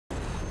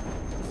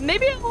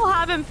Maybe we'll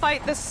have him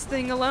fight this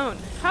thing alone.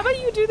 How about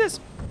you do this,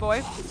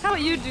 boy? How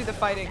about you do the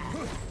fighting?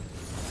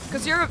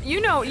 Cause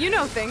you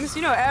know things.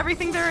 You know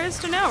everything there is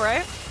to know,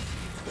 right?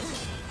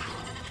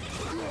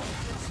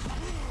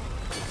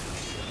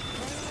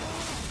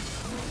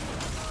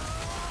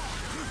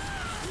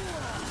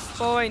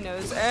 Boy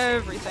knows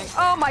everything.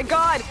 Oh my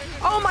god!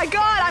 Oh my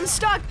god! I'm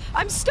stuck!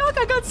 I'm stuck!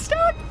 I got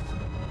stuck!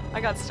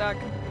 I got stuck.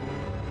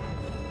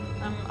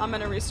 I'm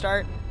gonna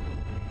restart.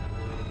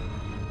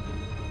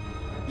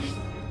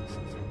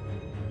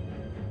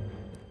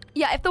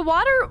 Yeah, if the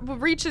water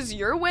reaches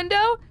your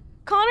window,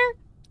 Connor,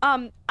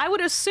 I would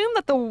assume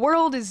that the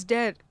world is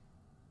dead.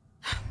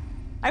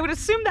 I would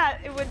assume that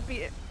it would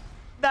be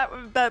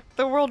that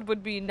the world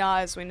would be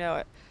not as we know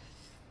it.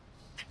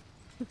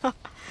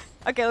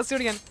 Okay, let's do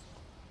it again.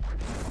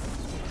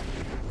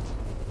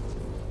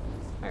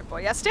 Alright,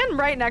 boy. Yeah, stand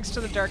right next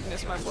to the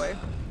darkness, my boy.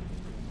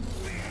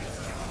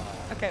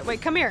 Okay,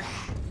 wait, come here.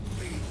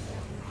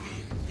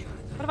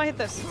 What if I hit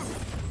this?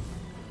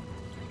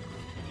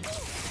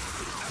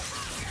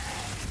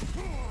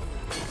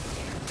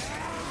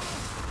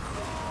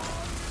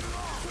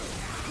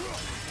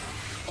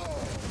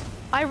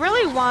 I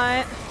really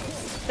want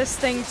this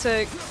thing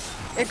to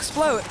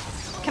explode.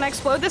 Can I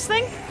explode this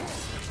thing?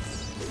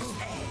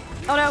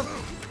 Oh no.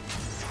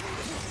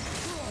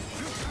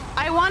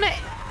 I want it.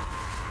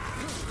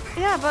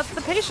 Yeah, but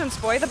the patience,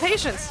 boy, the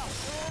patience.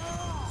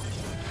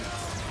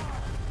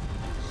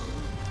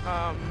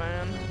 Oh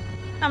man.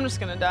 I'm just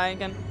gonna die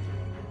again.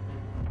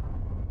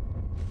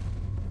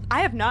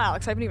 I have not,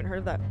 Alex. I haven't even heard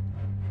of that.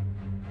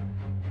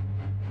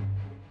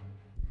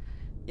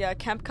 Yeah,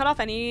 Kemp cut off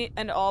any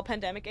and all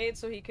pandemic aid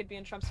so he could be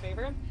in Trump's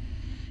favor.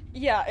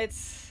 Yeah,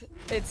 it's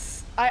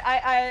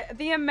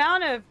the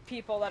amount of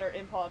people that are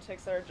in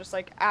politics that are just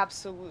like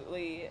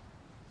absolutely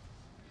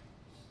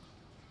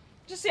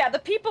just, yeah, the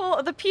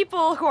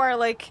people who are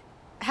like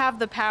have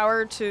the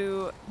power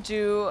to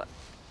do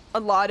a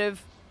lot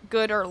of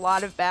good or a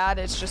lot of bad.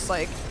 It's just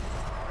like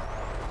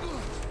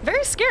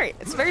very scary.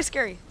 It's very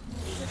scary.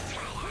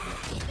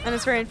 And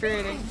it's very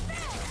infuriating.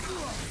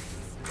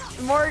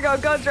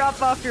 Morgo, go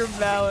drop off your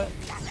ballot.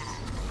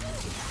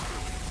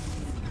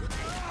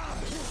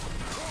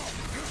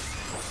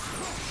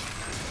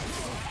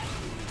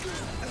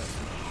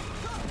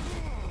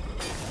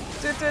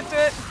 Do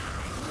it.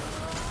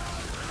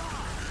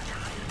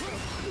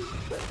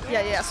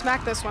 Yeah,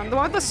 smack this one. The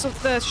one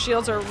with the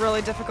shields are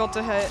really difficult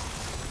to hit.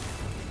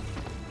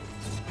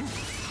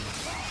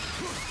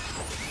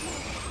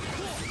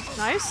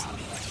 Nice.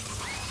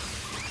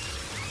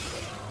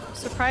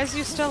 Surprised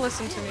you still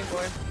listen to me,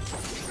 boy.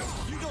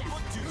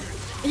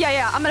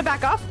 Yeah, I'm gonna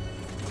back off.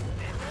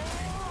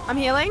 I'm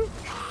healing.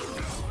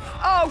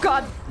 Oh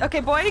god. Okay,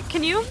 boy,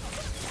 can you?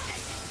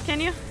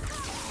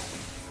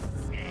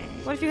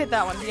 What if you hit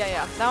that one?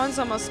 Yeah, that one's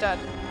almost dead.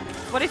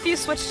 What if you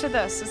switch to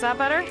this? Is that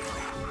better?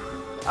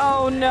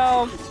 Oh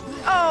no.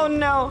 Oh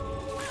no.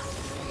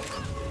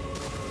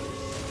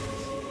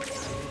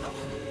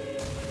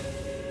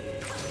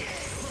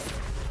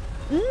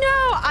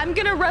 No! I'm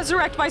gonna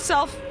resurrect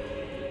myself.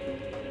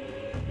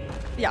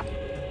 Yeah.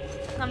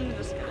 I'm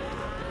just gonna.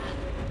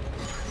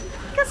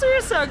 Because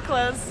we're so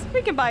close.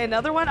 We can buy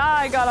another one.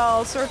 I got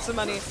all sorts of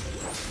money.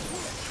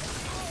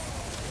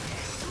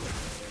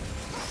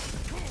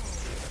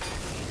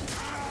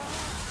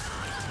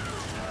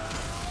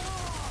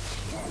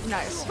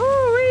 Nice.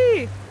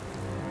 Woo-wee!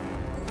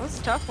 That was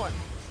a tough one.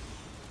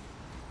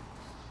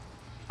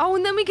 Oh,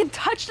 and then we can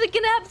touch the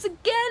Gnaps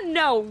again?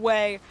 No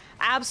way.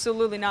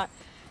 Absolutely not.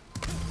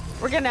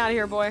 We're getting out of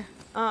here, boy.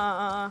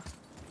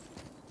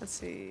 Let's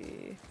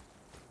see.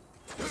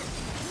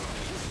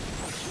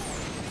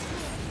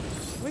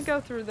 We go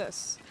through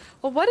this.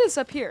 Well, what is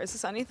up here? Is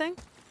this anything?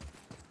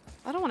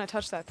 I don't want to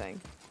touch that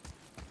thing.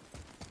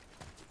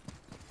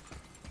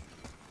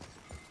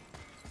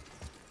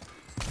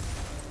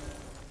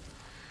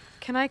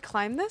 Can I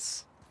climb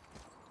this?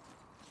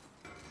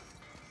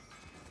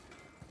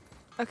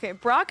 Okay,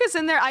 Brock is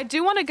in there. I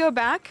do want to go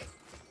back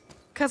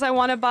because I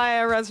want to buy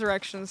a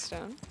resurrection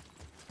stone.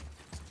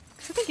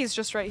 I think he's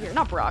just right here.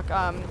 Not Brock.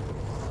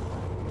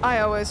 I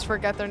always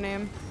forget their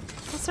name.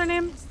 What's their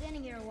name?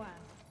 Standing here a while.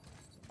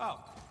 Oh,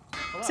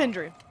 hello.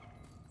 Sindri.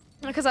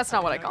 Because that's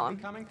not what I call him.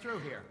 Coming through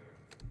here.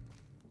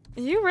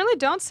 You really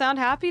don't sound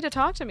happy to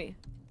talk to me.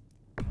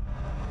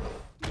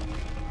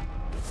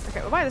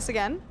 Okay, we'll buy this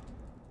again.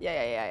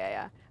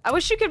 Yeah. I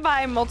wish you could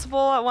buy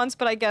multiple at once,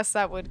 but I guess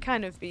that would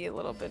kind of be a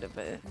little bit of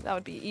a... That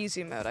would be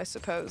easy mode, I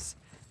suppose.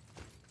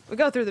 We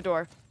go through the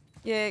door.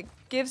 Yeah, it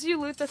gives you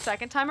loot the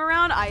second time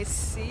around? I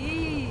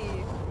see.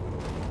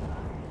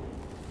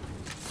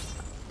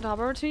 Job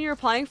opportunity you're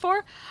applying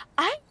for?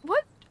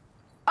 What?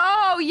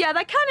 Oh, yeah,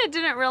 that kind of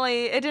didn't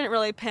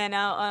really pan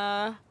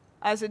out,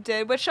 as it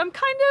did, which I'm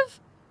kind of,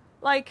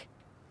 like,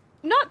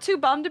 not too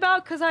bummed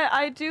about, because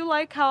I do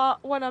like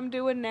what I'm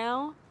doing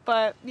now.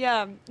 But,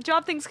 yeah,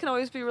 job things can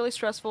always be really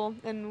stressful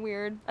and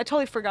weird. I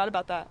totally forgot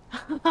about that.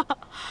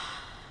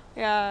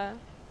 Yeah.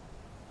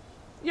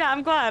 Yeah,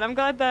 I'm glad. I'm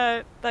glad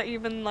that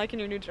you've been liking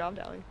your new job,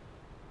 Dally.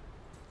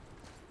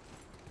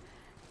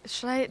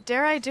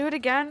 Dare I do it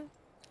again?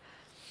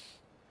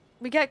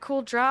 We get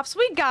cool drops.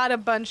 We got a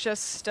bunch of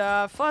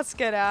stuff. Let's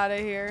get out of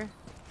here.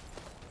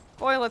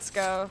 Boy, let's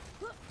go.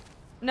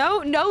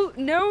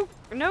 No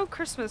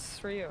Christmas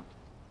for you.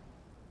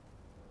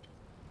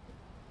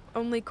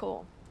 Only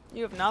cool.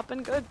 You have not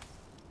been good.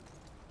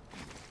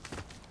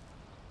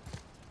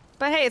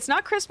 But hey, it's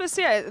not Christmas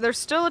yet. There's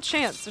still a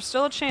chance. There's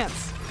still a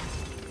chance.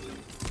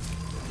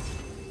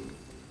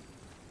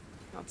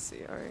 Let's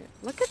see. All right.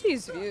 Look at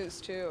these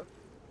views too.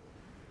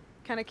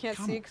 Kind of can't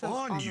see because I'm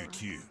on you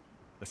two.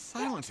 The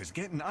silence is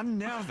getting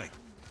unnerving.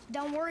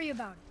 Don't worry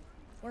about it.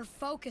 We're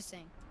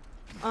focusing.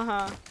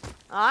 I'm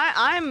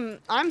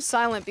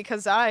silent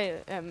because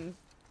I am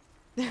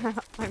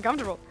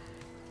uncomfortable.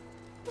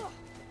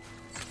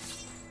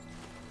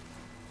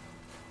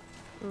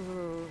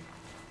 Ooh.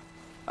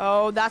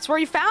 Oh, that's where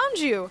he found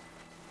you.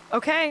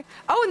 Okay.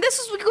 Oh, and this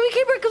is we came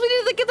here because we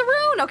needed to get the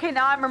rune. Okay,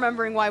 now I'm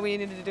remembering why we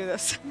needed to do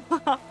this.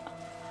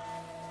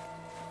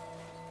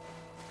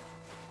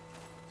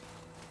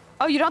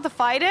 Oh, you don't have to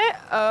fight it?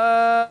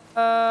 Oh,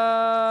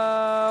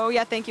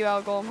 yeah, thank you,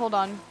 Algol. Hold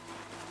on.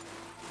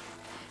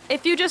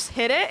 If you just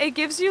hit it, it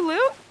gives you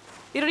loot?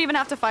 You don't even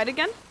have to fight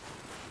again?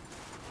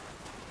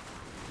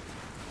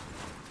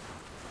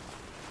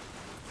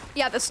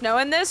 Yeah, the snow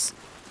in this,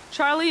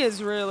 Charlie,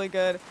 is really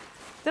good.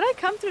 Did I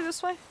come through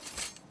this way?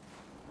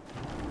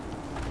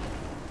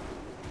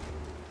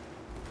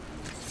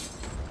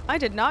 I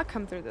did not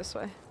come through this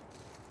way.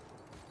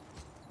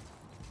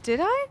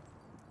 Did I?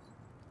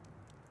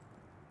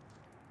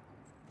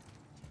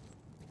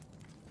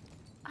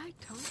 I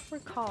don't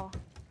recall.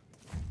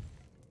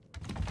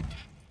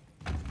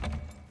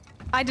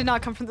 I did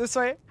not come from this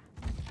way.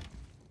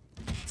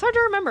 It's hard to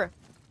remember.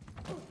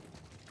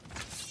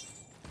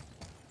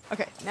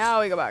 Okay, now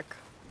we go back.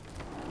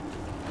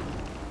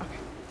 Okay.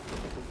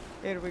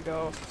 Here we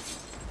go.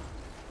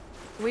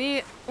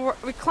 We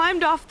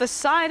climbed off the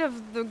side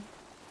of the...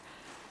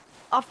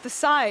 Off the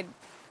side.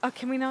 Oh,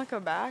 can we not go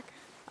back?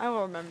 I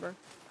will remember.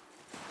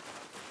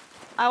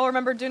 I will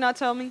remember, do not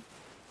tell me.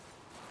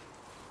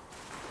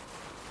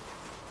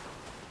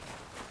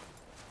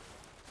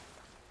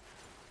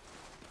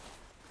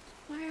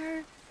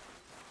 Where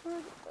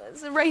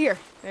is it? Right here.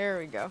 There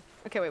we go.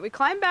 Okay, wait. We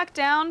climb back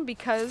down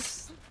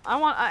because I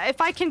want.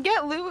 If I can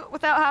get loot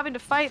without having to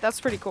fight,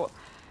 that's pretty cool.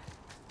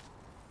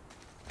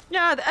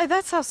 Yeah,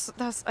 that's how.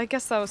 I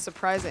guess that was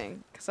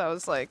surprising because I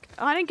was like,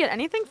 oh, I didn't get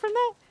anything from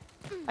that.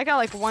 I got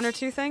like 1 or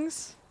 2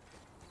 things,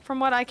 from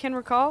what I can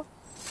recall.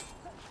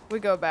 We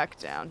go back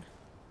down.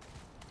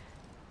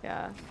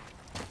 Yeah.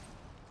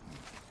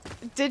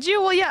 Did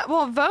you? Well, yeah.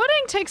 Well,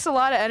 voting takes a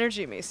lot of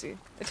energy, Macy.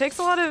 It takes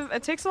a lot of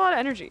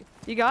energy.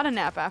 You gotta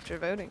nap after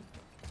voting.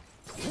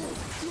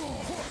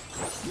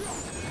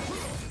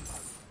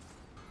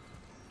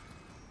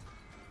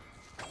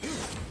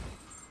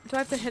 Do I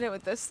have to hit it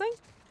with this thing?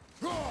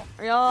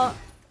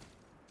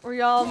 Were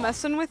y'all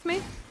messing with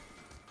me?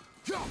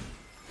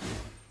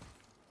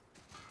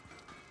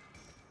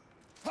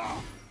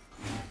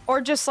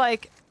 Or just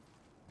like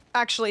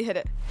actually hit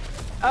it?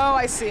 Oh,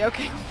 I see.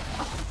 Okay.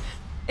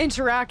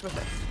 Interact with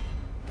it.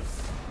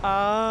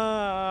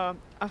 A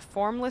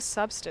formless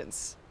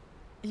substance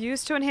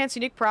used to enhance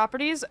unique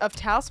properties of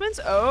talismans.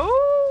 Oh,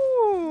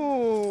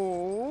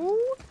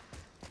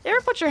 you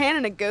ever put your hand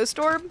in a ghost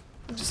orb?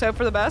 Just hope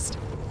for the best.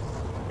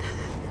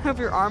 Hope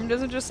your arm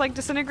doesn't just like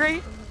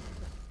disintegrate.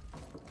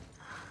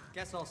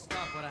 Guess I'll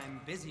stop what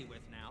I'm busy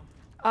with now.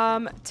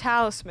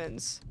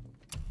 Talismans.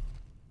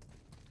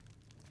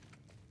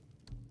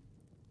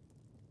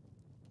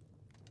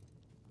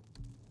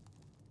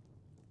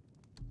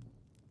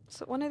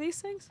 So one of these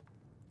things?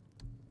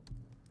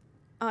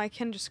 Oh, I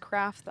can just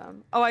craft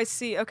them. Oh, I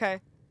see.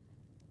 Okay.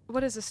 What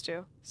does this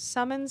do?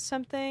 Summon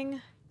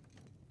something?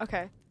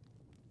 Okay.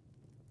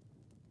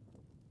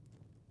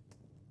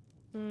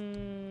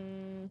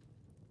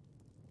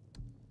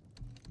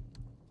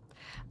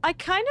 I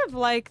kind of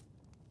like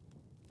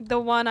the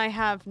one I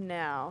have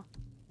now.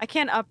 I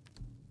can't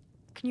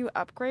Can you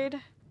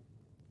upgrade?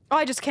 Oh,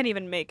 I just can't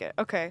even make it.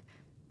 Okay.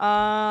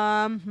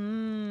 Well,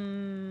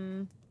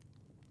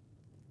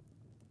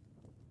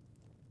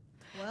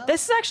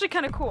 this is actually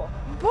kind of cool.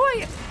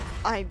 Boy,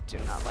 I do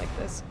not like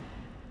this.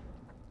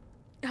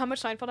 How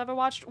much Seinfeld have I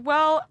watched?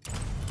 Well,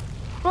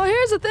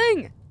 here's the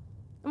thing.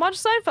 I'm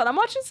watching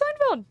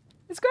Seinfeld.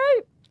 It's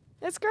great.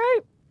 It's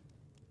great.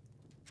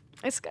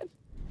 It's good.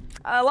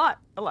 A lot.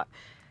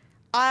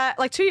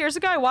 Like 2 years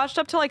ago, I watched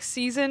up to like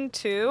season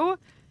 2,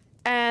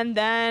 and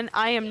then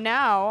I am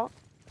now,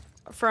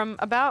 from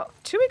about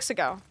 2 weeks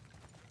ago,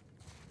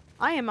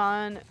 I am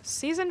on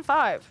season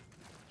 5.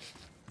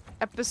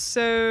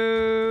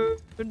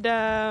 Episode,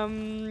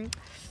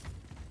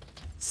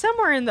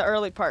 somewhere in the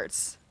early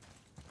parts.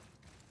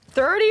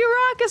 30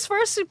 Rock is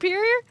first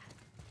superior,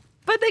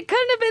 but they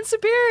couldn't have been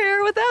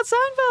superior without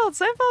Seinfeld.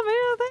 Seinfeld made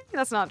it a thing.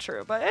 That's not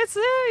true, but it's,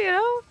 you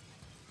know,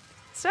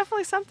 it's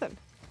definitely something.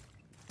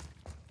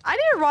 I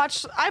need to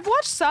watch, I've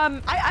watched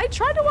some, I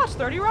tried to watch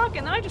 30 Rock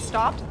and then I just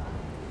stopped.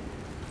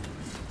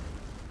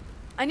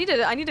 I need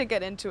to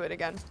get into it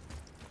again.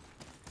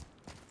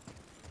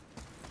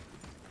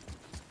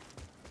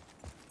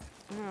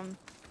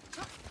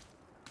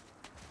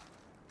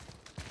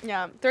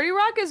 Yeah, 30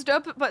 Rock is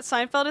dope, but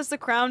Seinfeld is the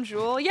crown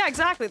jewel. Yeah,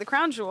 exactly, the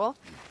crown jewel.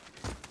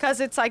 Because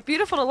it's like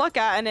beautiful to look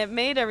at and it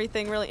made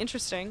everything really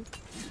interesting.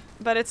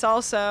 But it's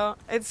also,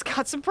 it's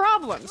got some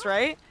problems,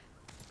 right?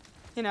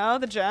 You know,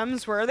 the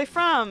gems, where are they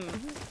from?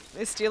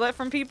 They steal it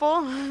from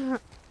people? You know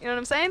what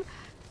I'm saying?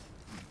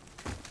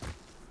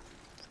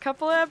 A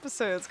couple of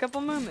episodes,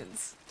 couple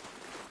moments.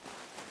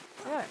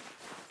 Alright.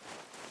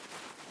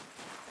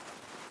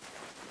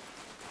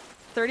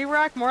 30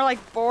 Rock, more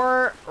like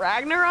Bor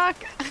Ragnarok?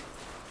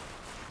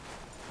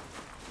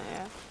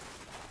 Yeah.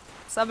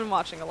 So I've been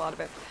watching a lot of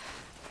it.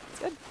 It's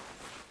good.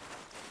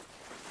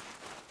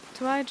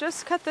 Do I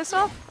just cut this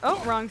off?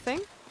 Oh, wrong thing.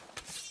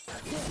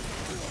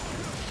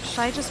 Should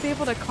I just be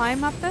able to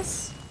climb up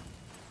this?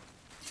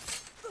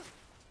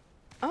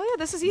 Oh yeah,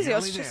 this is easy.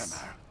 It's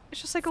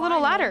just like a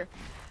little ladder.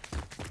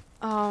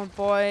 Oh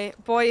boy.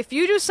 Boy, if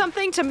you do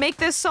something to make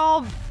this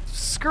all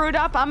screwed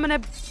up, I'm gonna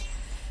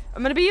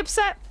be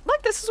upset.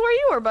 Look, this is where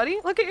you were, buddy.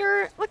 Look at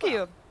you.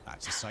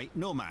 That's a sight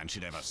no man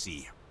should ever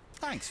see.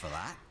 Thanks for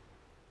that.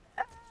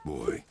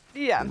 Boy.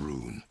 Yeah.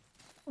 Maroon.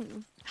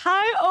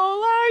 Hi,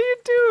 Ola, how you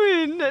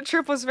doing? That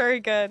trip was very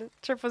good.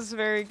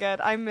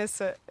 I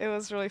miss it. It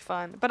was really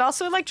fun. But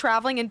also, like,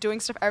 traveling and doing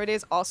stuff every day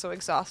is also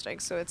exhausting,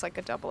 so it's like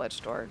a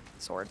double-edged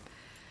sword.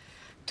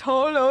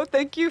 Tolo,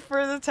 thank you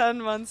for the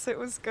 10 months. It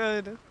was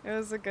good. It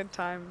was a good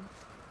time.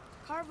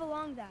 Carve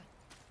along that.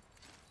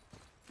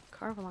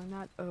 Carve along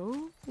that.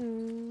 Oh.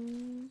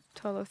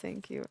 Tolo,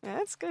 thank you. Yeah,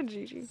 that's good,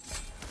 Gigi.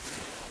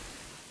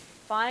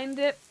 Find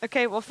it.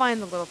 Okay, we'll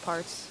find the little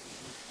parts.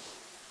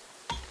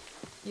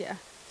 Yeah.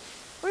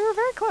 We were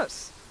very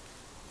close.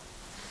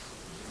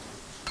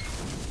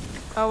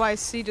 Oh, I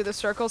see. Do the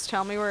circles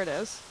tell me where it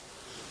is?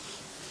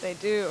 They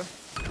do.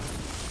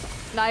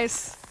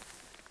 Nice.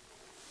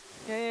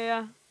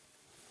 Yeah.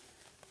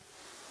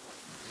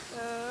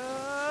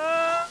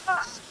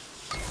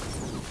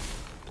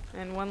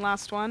 And one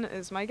last one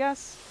is my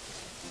guess.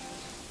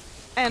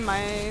 And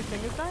my thing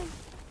is dying.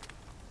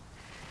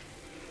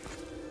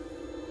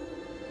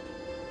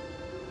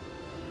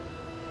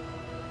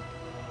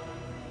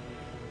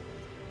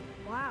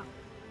 Wow.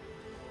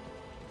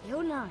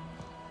 Yo, 9.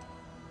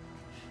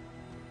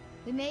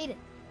 We made it.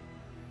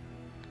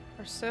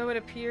 Or so it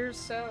appears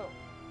so.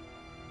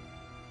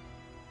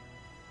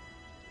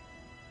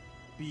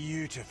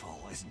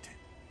 Beautiful, isn't it?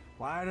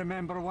 Why, I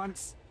remember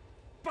once.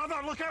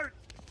 Brother, look out!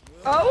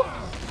 Oh!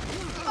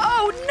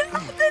 Oh no,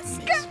 this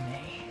guy!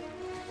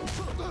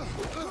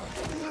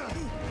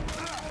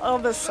 Oh,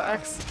 this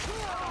sucks.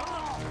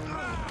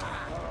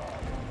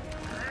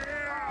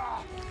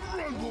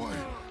 Run, boy.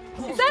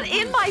 Is that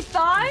in my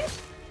thigh?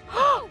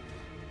 Oh!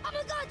 I'm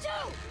a god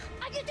too!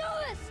 I can do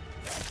this!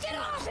 Get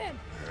off him!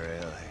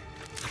 Really?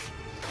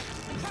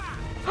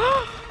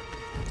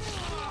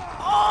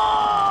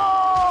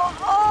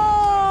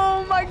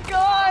 Oh my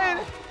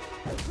god!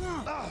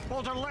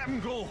 Walter, let him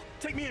go.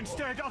 Take me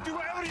instead. I'll do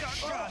whatever you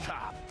want.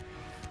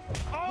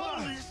 All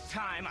this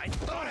time, I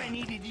thought I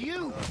needed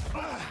you.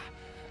 But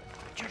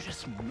you're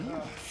just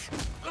meat.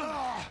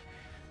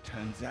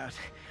 Turns out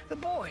the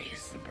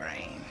boy's the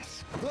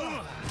brains.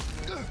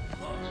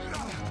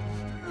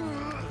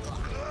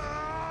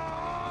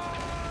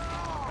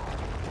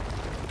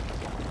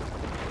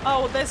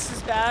 Oh, this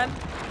is bad.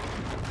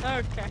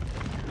 Okay.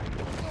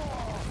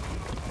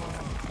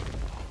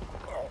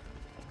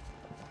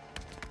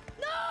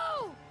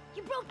 No!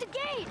 You broke the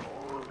gate!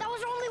 That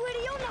was our only way to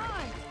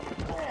Yonahime!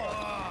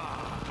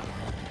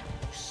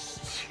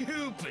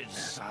 Stupid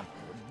son.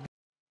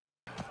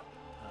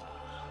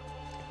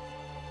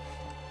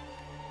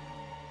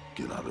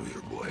 Get out of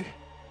here, boy.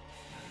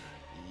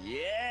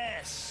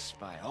 Yes,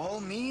 by all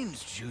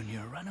means,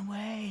 Junior, run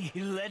away.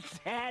 Let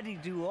Daddy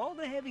do all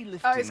the heavy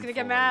lifting. Oh, he's gonna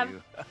get for mad.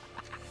 you.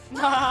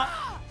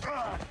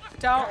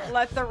 Don't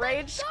let the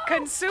rage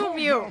consume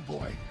you. Calm down,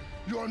 boy.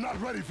 You are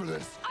not ready for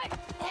this. I'm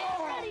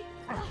ready!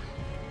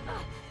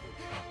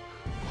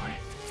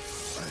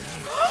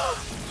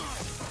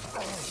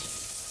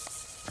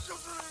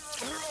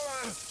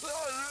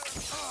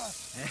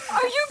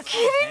 Are you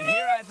kidding And me?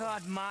 here I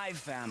thought my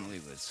family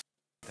was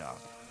f***ed up.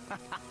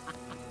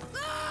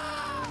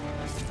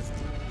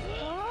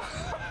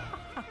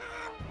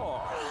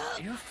 Oh,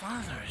 your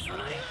father is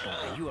right,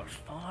 boy. You are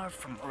far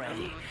from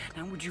ready.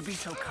 Now, would you be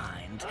so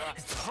kind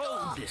as to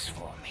hold this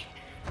for me?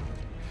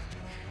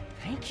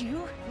 Thank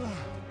you.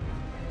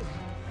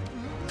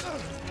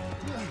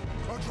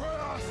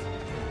 Atreus!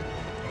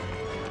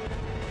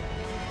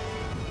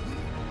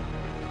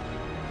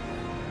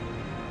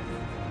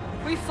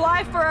 We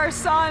fly for our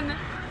son.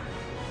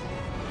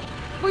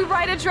 We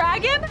ride a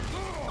dragon?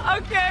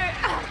 Okay.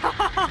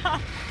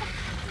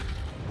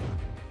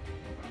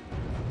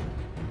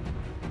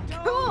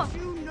 Cool.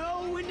 You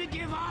know when to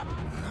give up.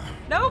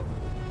 Nope.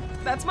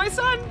 That's my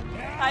son.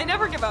 I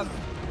never give up.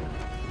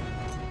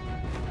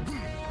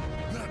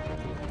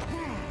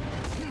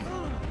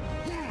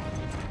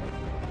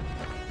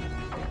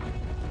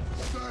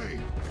 Stay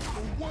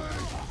away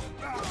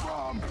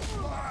from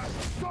my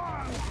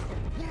son!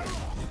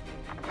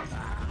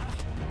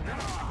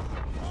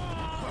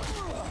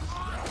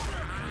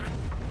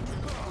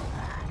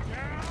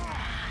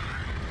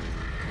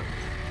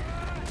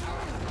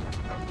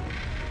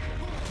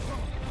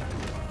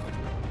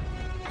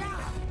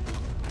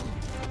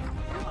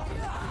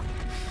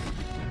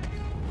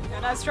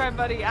 Nice try,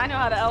 buddy. I know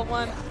how to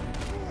L1.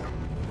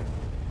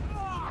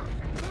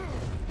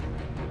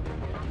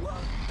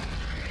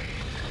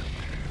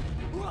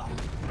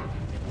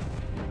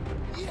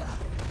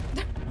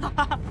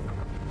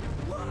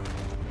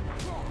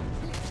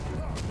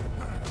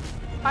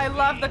 I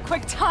love the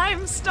quick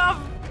time stuff.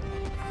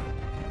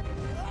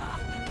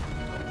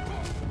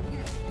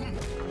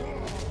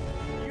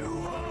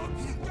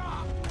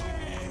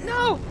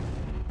 No!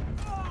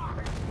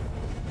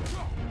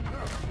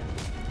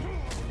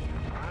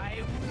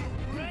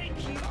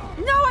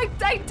 No,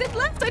 I did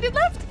left, I did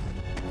left!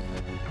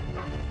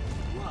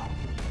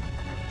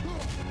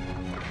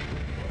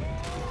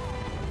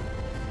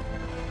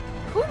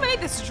 Who made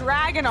this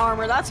dragon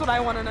armor? That's what I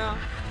want to know.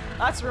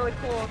 That's really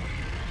cool.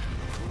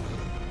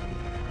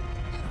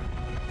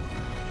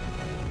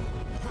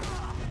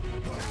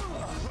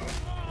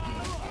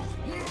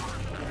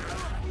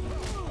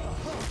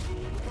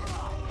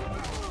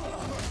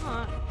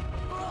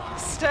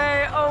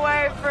 Stay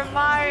away from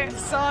my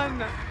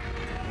son.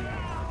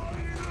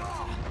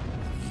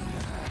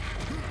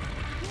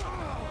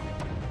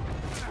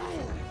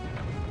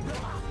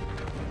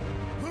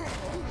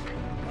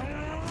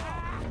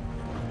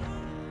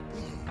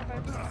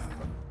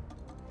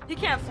 He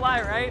can't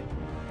fly, right?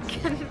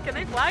 Can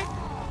they fly?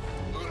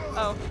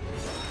 Oh.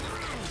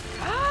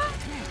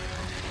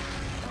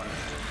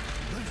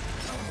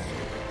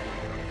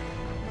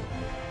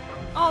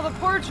 Oh, the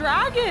poor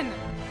dragon!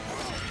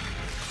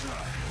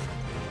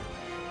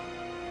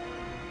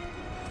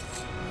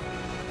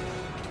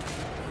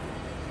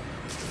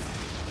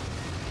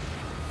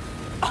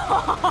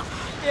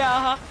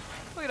 Yeah,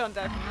 we don't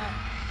die from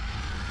that.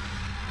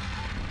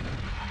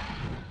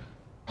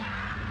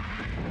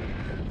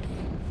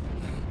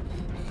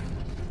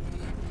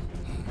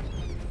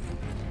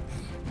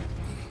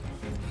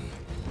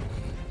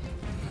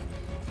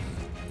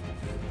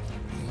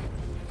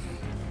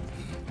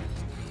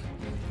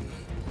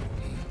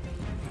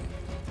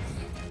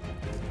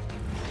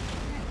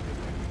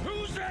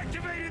 Who's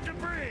activated the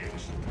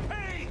bridge?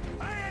 Hey,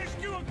 I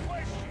asked you a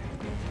question.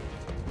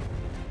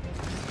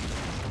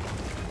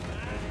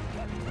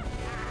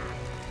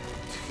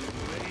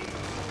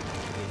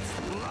 It's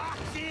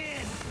locked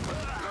in.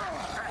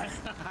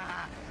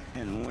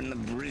 And when the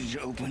bridge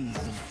opens,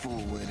 the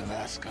full weight of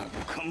Asgard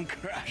will come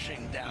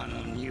crashing down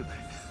on you.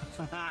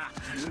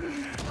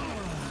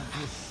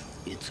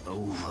 It's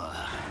over.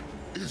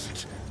 Is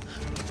it?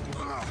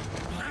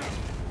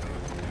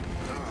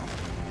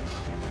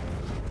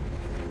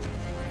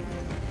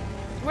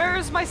 Where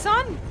is my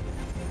son?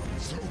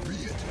 So be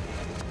it.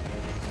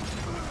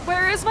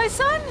 Where is my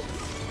son?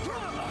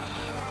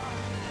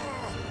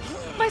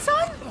 My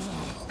son?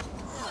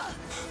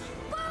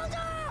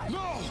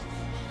 No!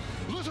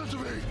 Listen to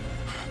me!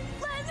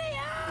 Let me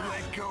out!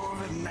 Let go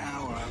of it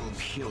now or I will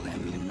kill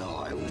him. You know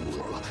I will.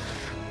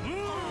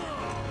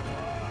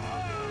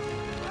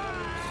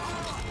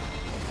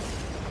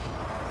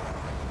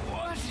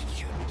 What did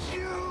you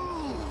do?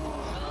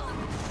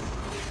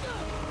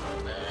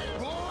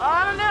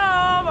 I don't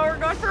know, but we're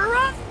going for a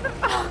run.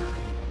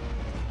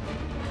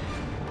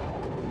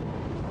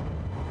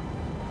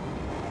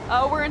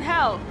 Oh, we're in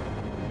hell.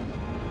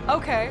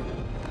 Okay.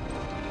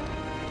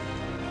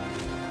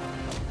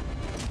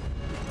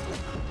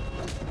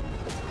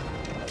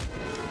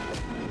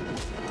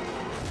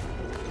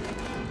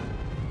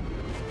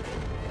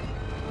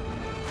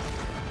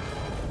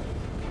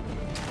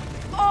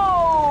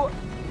 Oh!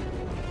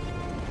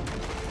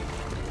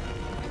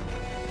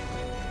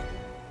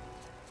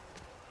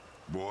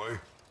 Boy,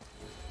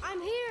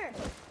 I'm here!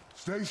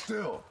 stay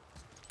still.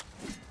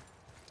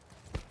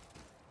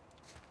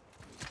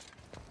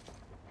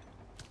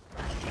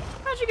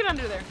 How'd you get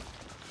under there?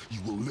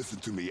 You will listen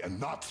to me and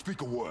not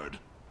speak a word.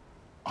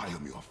 I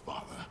am your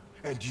father,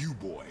 and you,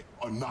 boy,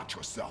 are not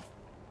yourself.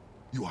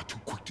 You are too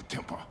quick to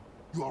temper.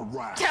 You are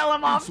rash. Tell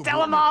him off,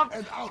 tell him insubordinate, off.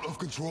 And out of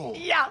control.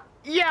 Yeah,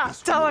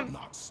 This tell will him.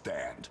 not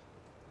stand.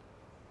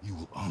 You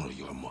will honor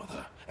your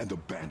mother and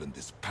abandon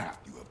this path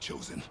you have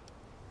chosen.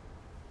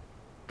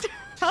 It's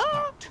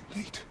not too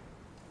late.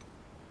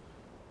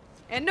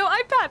 And no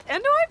iPad,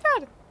 and no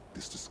iPad.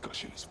 This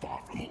discussion is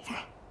far from over.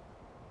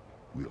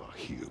 We are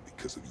here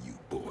because of you,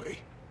 boy.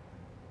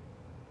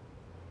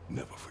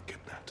 Never forget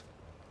that.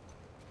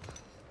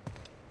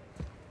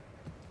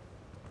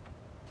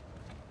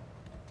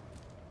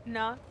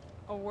 Not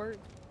a word.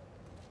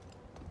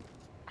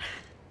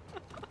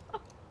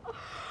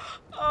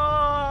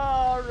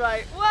 All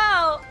right.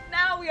 Well,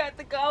 now we have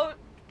to go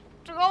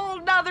to a whole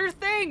nother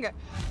thing.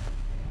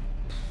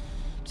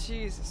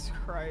 Jesus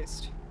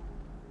Christ.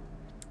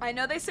 I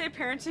know they say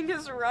parenting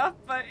is rough,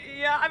 but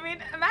yeah, I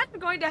mean, imagine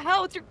going to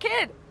hell with your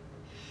kid.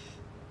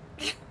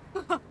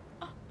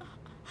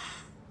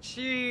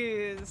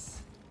 Jeez.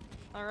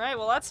 All right,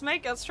 well, let's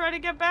try to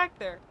get back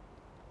there.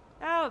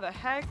 Oh, the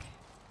heck.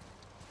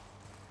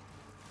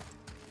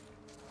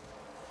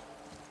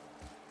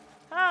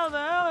 How the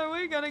hell are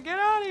we gonna get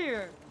out of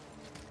here?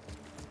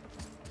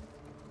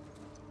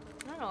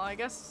 I don't know, I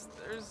guess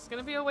there's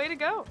gonna be a way to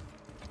go.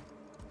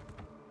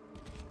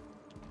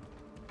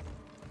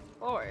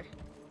 Boy.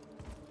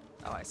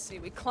 Oh, I see.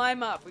 We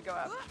climb up. We go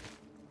up.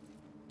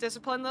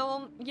 Discipline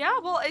little... Yeah,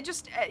 well, it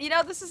just... You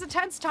know, this is a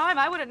tense time.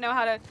 I wouldn't know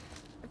how to...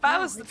 If I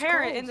was the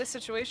parent in this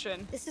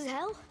situation... This is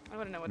hell? I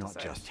wouldn't know what to say.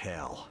 Not just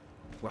hell.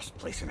 Worst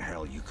place in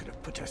hell you could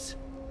have put us.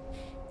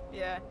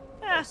 Yeah.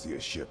 I see a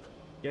ship.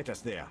 Get us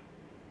there.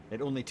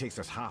 It only takes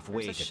us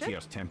halfway There's a to ship?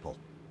 Tyr's temple,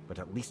 but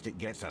at least it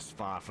gets us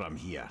far from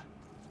here.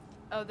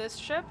 Oh, this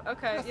ship?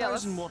 Okay, A yeah, let's...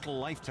 thousand mortal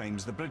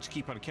lifetimes, the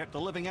Bridgekeeper kept the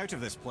living out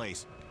of this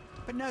place.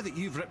 But now that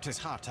you've ripped his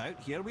heart out,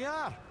 here we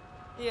are.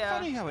 Yeah.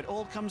 Funny how it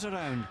all comes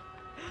around.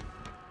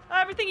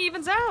 Everything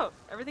evens out.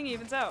 Everything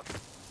evens out.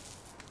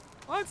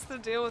 What's the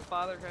deal with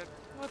fatherhood?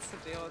 What's the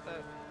deal with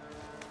it?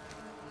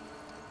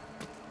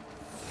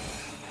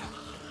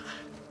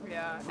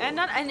 Yeah, and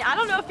I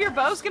don't know if your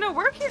bow's gonna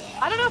work here.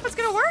 I don't know if it's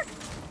gonna work.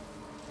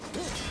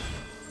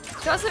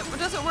 Does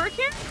it work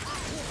here?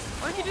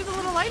 What if you do the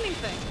little lightning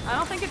thing? I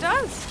don't think it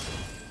does.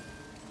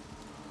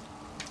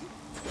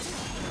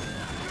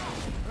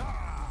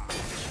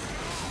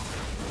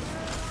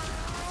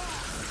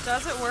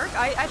 Does it work?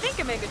 I think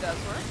it maybe does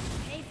work.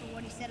 Pay for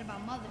what he said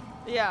about mother.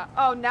 Yeah.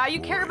 Oh, now you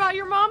care about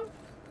your mom?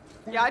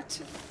 Yeah.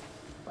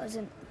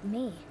 Wasn't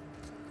me.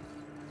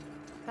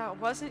 That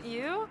wasn't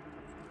you?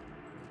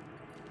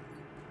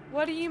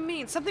 What do you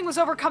mean? Something was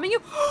overcoming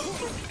you?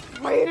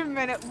 Wait a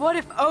minute. What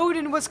if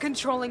Odin was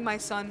controlling my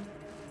son?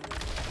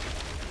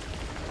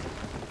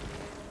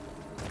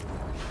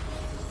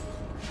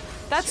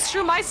 That's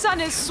true. My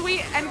son is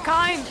sweet and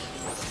kind.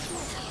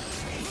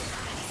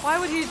 Why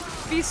would he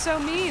be so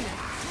mean?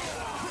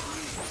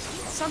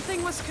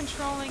 Something was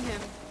controlling him.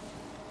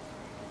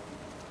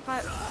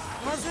 But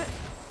was it?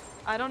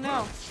 I don't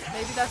know.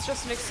 Maybe that's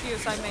just an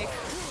excuse I make.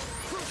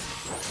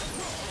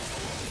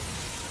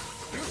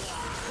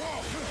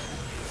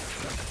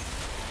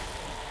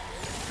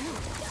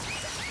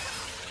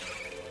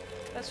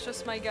 That's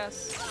just my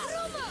guess.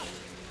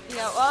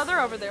 Yeah, well, they're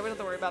over there. We don't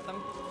have to worry about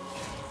them.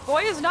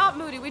 Boy is not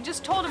moody. We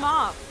just told him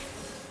off.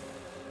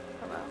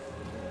 Hello.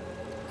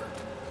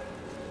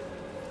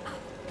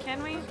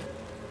 Can we?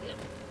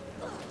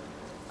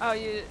 Oh,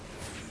 you...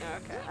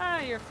 Okay.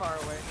 Ah, you're far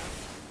away.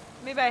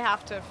 Maybe I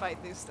have to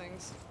fight these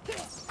things. Okay,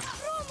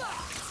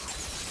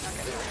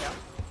 there we go.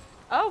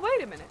 Oh,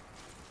 wait a minute.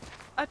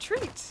 A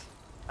treat.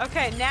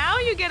 Okay, now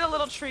you get a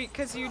little treat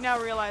because you now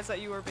realize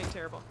that you were being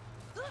terrible.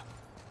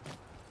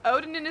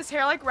 Odin in his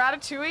hair like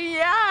Ratatouille?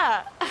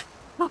 Yeah!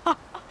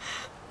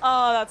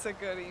 Oh, that's a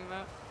good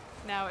emote.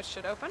 Now it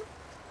should open.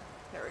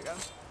 There we go.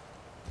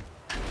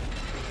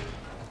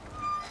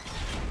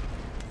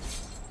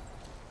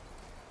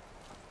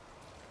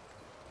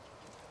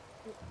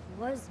 It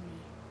was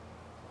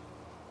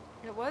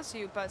me. It was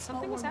you, but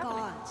something But was we're happening.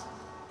 gods.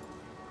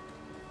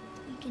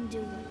 We can do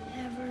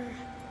whatever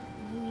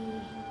we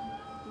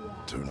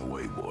want. Turn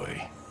away,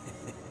 boy.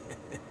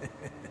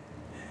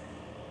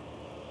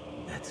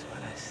 That's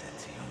what I said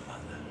to your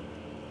mother.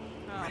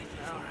 Oh,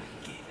 no.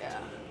 I gave Yeah.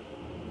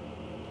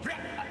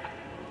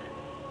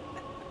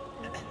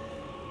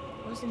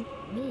 It wasn't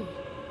me.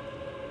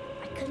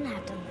 I couldn't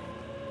have done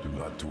that. Do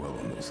not dwell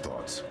on those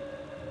thoughts.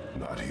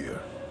 Not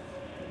here.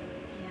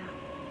 Yeah.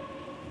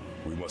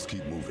 We must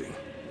keep moving.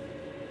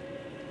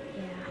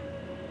 Yeah.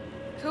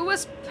 Who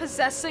was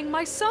possessing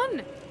my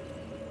son?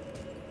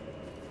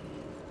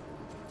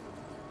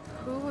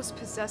 Who was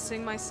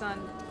possessing my son?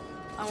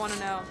 I want to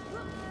know.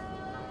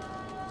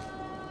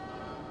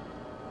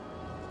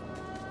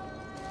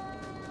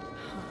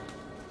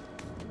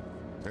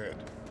 Ed,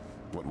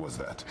 what was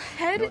that?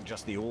 Head Not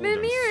just the old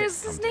Mimir and is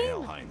sick his come to name.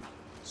 Helheim.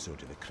 So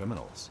do the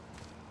criminals.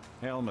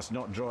 Hell must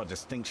not draw a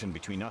distinction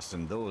between us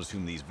and those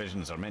whom these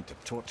visions are meant to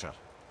torture.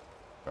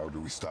 How do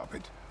we stop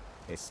it?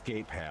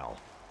 Escape hell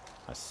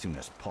as soon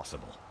as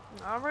possible.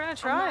 Oh, we're gonna I'm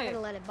try. not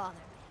gonna let it bother me.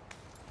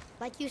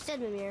 Like you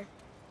said, Mimir,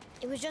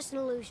 it was just an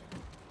illusion.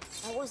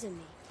 That wasn't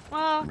me.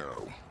 Well,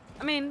 No.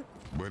 I mean,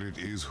 But it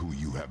is who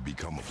you have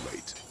become of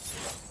late.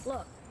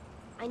 Look,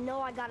 I know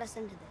I got us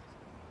into this,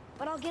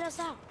 but I'll get us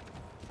out.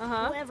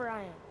 Whoever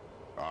I am.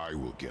 I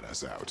will get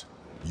us out.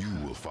 You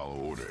will follow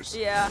orders.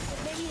 yeah.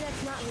 Maybe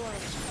that's not who I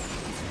am.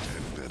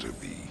 It better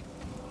be.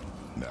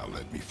 Now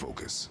let me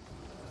focus.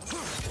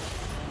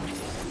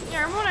 Yeah,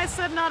 remember when I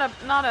said not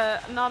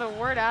a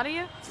word out of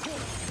you?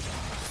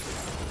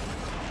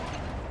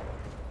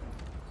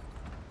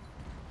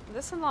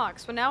 This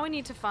unlocks, but now we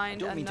need to find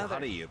Don't mean to another.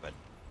 hurry you, but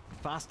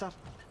faster?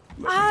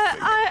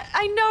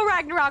 I know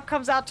Ragnarok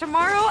comes out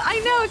tomorrow. I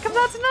know it comes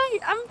out tonight.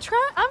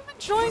 I'm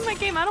enjoying my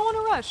game. I don't want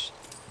to rush.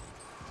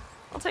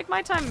 I'll take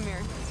my time, Amir.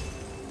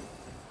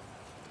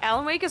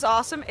 Alan Wake is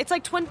awesome. It's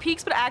like Twin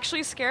Peaks, but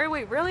actually scary.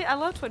 Wait, really? I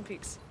love Twin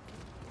Peaks.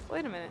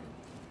 Wait a minute.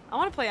 I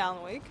want to play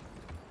Alan Wake.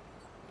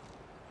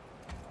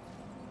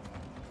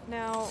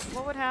 Now,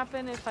 what would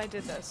happen if I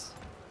did this?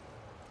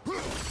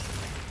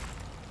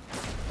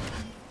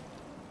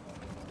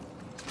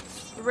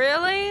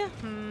 Really?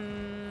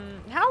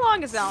 How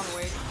long is Alan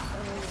Wake?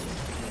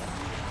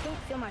 I can't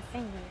feel my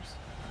fingers.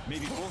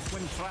 Maybe both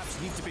wind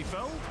traps need to be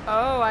filled?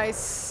 Oh, I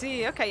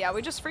see. Okay, yeah,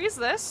 we just freeze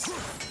this.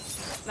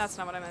 That's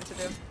not what I meant to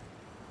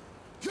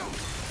do.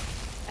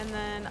 And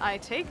then I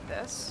take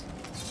this.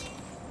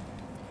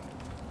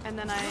 And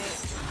then I...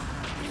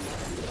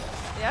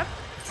 Yep.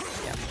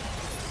 Yep.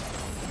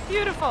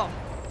 Beautiful.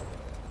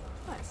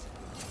 Nice.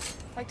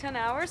 Like 10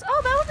 hours?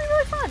 Oh, that would be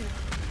really fun.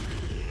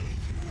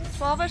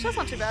 12-ish, that's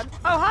not too bad.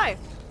 Oh, hi.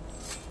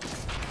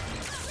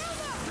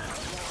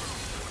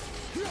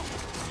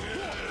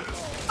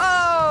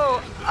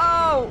 Oh!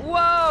 Oh!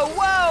 Whoa!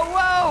 Whoa!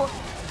 Whoa!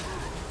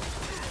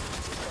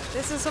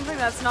 This is something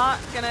that's not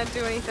gonna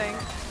do anything.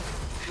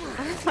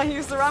 I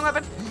used the wrong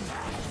weapon.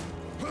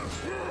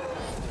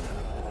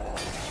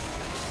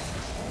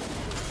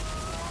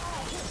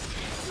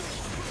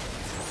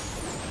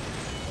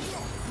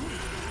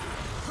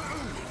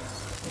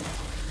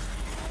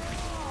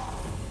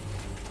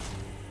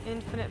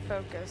 Infinite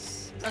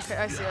focus. Okay,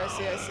 I see.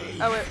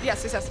 Oh, wait,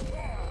 yes.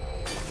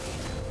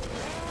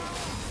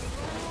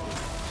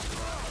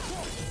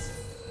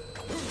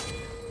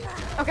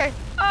 Okay.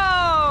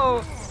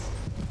 Oh!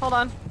 Hold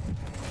on.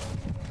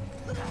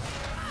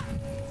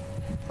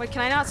 Wait,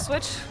 can I not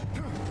switch?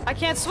 I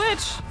can't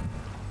switch!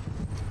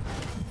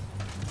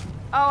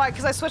 Oh,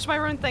 because I switched my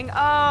rune thing.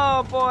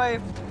 Oh,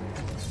 boy.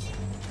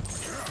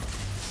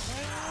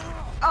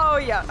 Oh,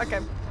 yeah, okay.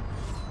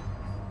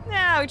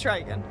 Now we try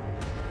again.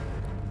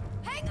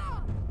 Hang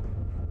on!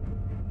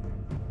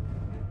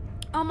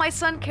 Oh, my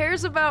son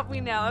cares about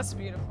me now. That's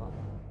beautiful.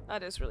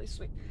 That is really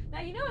sweet. Now,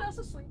 you know what else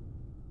is sweet?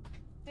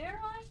 Dare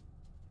I?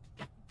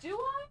 Do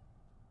I?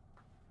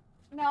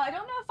 No, I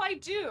don't know if I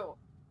do.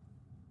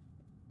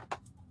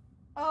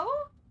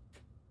 Oh?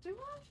 Do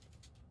I?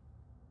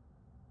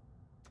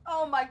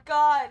 Oh my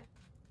god.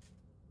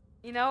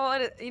 You know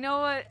what?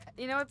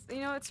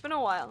 It's been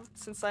a while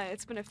since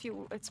it's been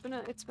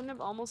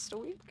almost a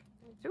week.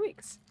 2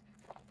 weeks.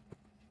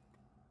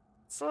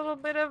 It's a little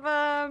bit of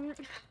Oreo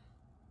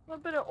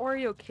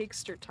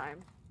cakester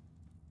time.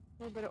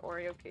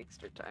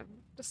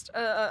 Just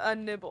a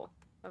nibble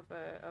of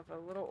a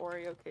little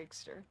Oreo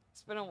cakester.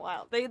 It's been a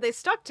while. They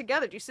stuck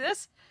together. Do you see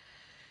this?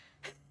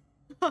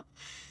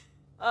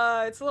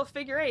 It's a little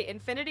figure 8.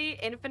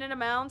 Infinite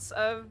amounts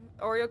of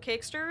Oreo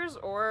cakesters,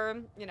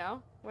 or you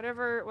know,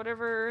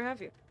 whatever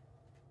have you.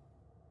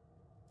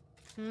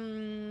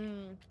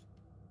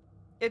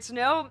 It's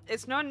no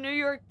New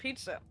York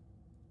pizza.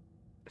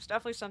 It's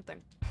definitely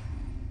something.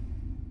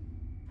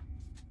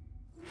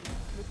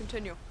 We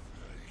continue.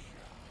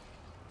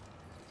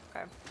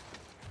 Okay.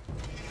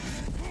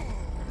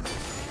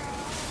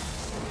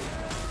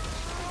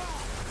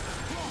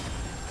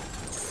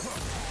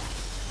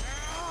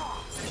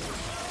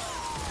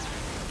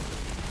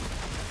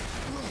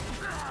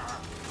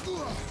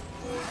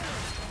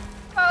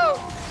 Oh!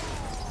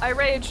 I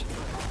rage.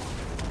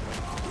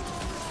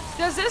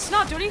 Does this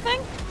not do anything?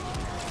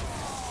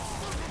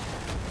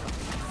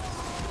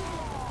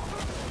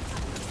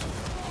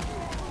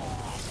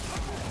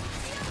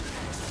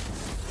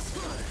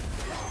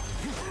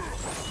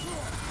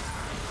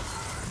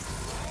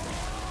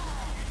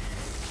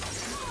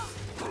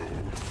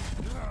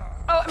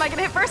 Oh, am I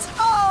gonna hit first?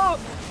 Oh!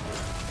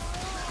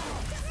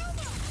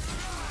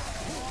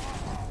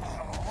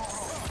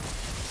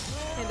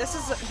 Okay,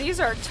 these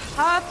are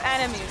tough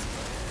enemies.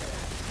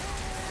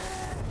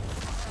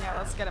 Yeah,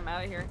 let's get them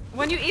out of here.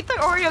 When you eat the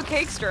Oreo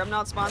cakester, I'm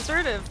not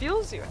sponsored, it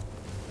fuels you.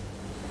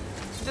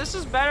 This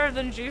is better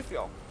than G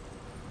Fuel.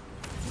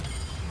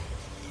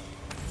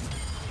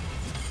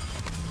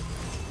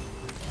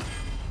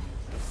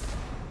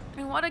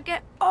 I want to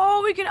get...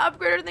 Oh, we can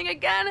upgrade everything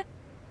again!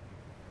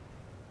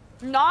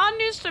 Non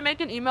needs to make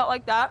an emote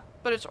like that,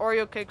 but it's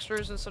Oreo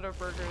cakesters instead of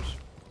burgers.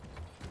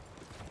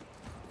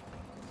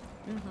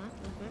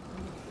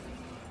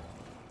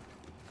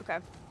 Okay.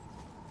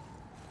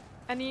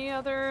 Any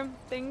other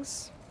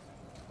things?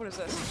 What is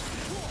this?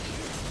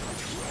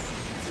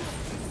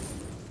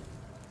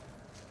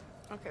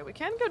 Okay, we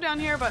can go down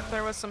here, but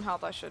there was some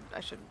health. I should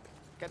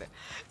get it.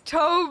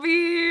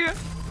 Toby!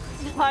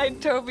 Hi,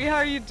 Toby. How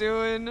are you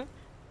doing?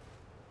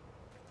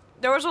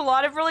 There was a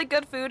lot of really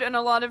good food and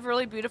a lot of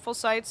really beautiful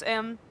sights,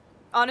 and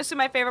honestly,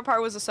 my favorite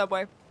part was the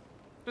subway.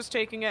 Just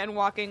taking it and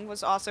walking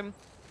was awesome.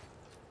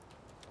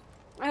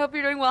 I hope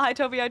you're doing well. Hi,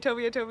 Toby. Hi,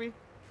 Toby. Hi, Toby.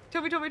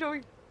 Toby.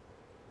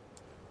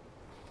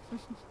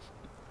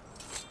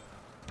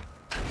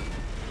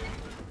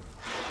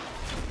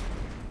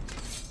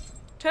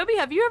 Toby,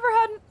 have you ever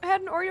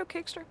had an Oreo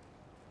cakester?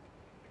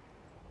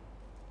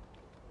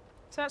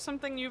 Is that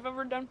something you've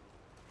ever done?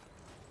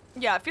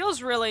 Yeah, it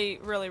feels really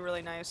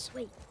nice.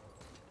 Wait,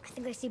 I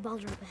think I see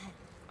Baldur up ahead.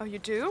 Oh, you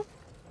do?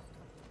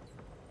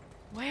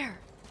 Where?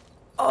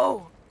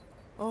 Oh.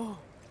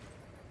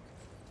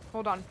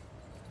 Hold on.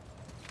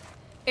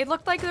 It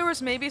looked like there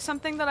was maybe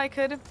something that I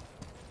could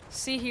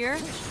see here.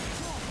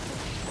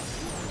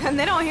 And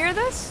they don't hear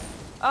this?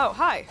 Oh,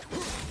 hi.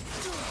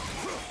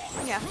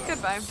 Yeah,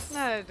 goodbye.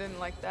 I didn't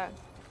like that.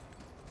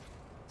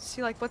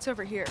 See, like, what's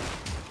over here?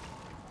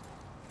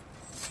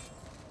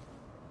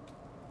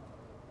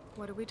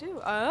 What do we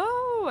do?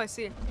 Oh, I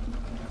see.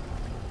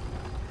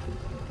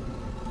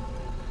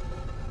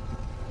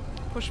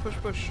 Push.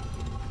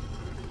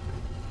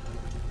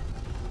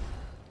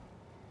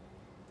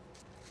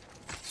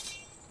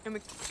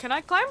 Can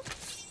I climb?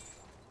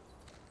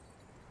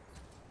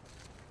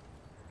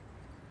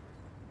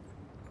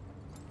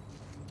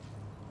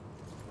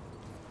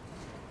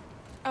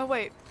 Oh,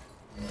 wait.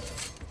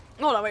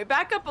 Hold on, wait.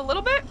 Back up a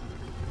little bit.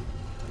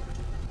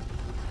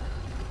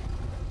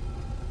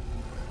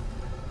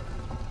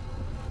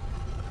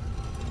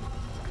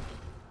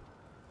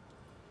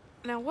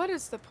 Now, what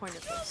is the point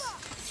of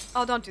this?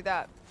 Oh, don't do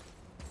that.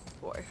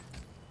 Boy.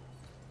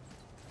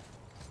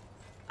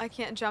 I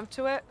can't jump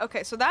to it?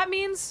 Okay, so that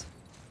means...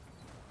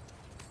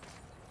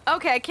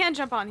 Okay, I can't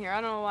jump on here.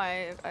 I don't know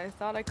why I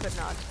thought I could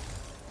not.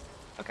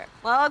 Okay,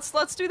 well,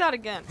 let's do that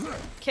again.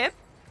 Kipp?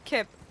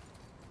 Kipp.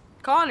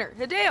 Connor.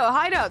 Hideo.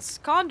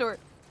 Hideouts. Condor.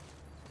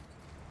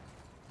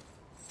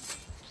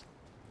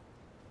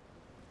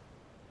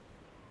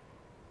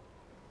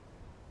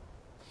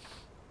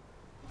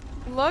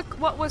 Look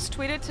what was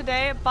tweeted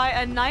today by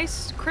a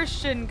nice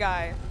Christian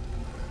guy.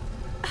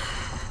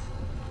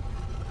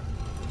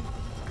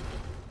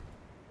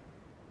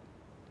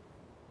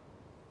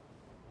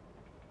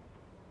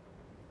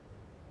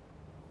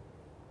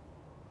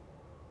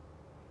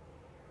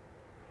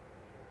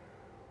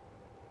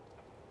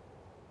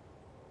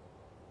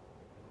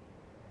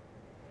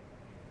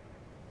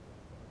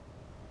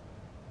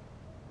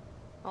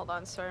 Hold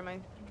on, sorry, my...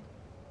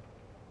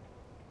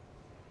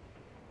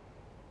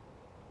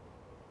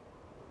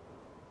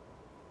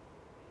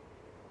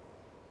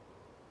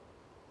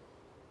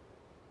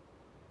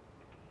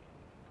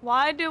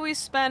 Why do we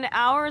spend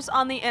hours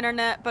on the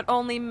internet but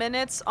only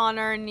minutes on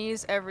our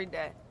knees every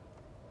day?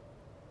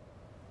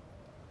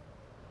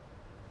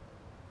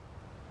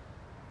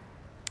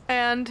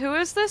 And who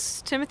is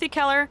this? Timothy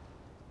Keller.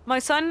 My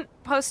son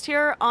posts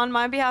here on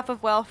my behalf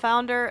of Well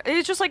Founder.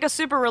 He's just like a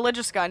super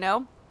religious guy,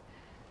 no?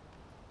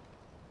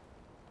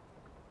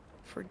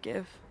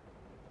 Forgive.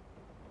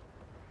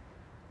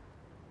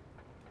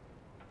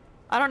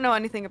 I don't know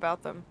anything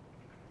about them.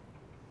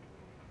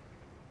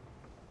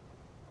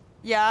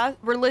 Yeah,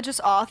 religious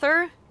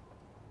author.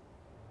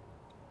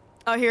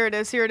 Oh, here it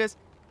is, here it is.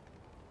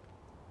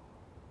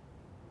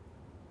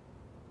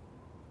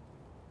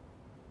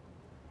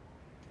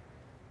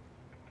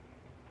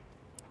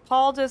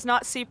 Paul does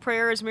not see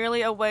prayer as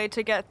merely a way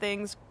to get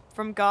things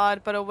from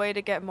God, but a way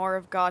to get more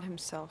of God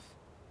himself.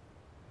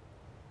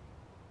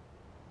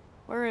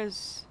 Where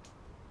is...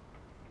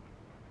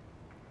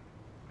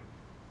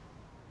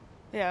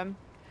 Yeah.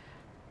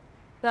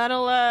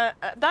 That'll,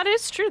 that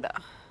is true, though.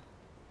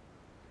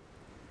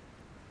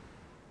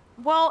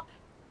 Well,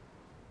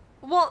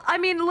 I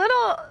mean,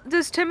 little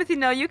does Timothy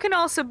know, you can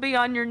also be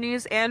on your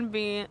knees and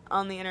be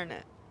on the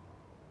internet.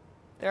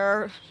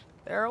 There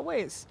are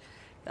ways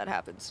that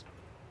happens.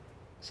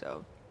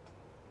 So,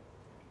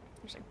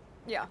 interesting.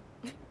 Yeah.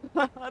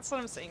 That's what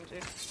I'm saying,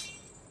 dude.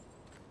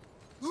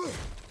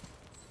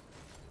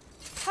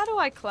 How do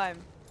I climb?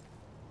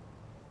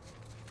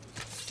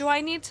 Do I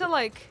need to,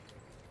 like...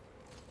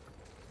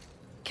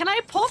 Can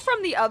I pull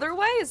from the other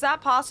way? Is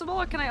that possible?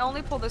 Or can I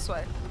only pull this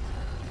way?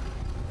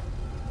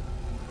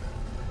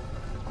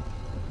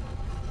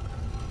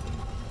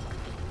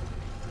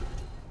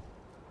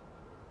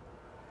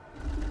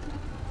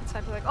 It's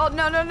time to like... Oh,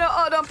 no, no, no.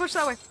 Oh, don't push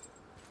that way.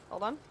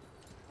 Hold on.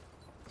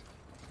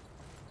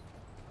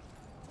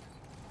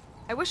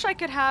 I wish I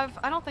could have...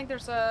 I don't think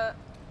there's a...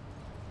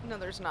 No,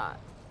 there's not.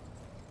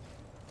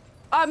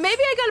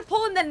 Maybe I gotta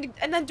pull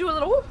and then do a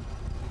little whoop.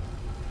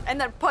 And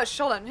then push.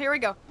 Hold on. Here we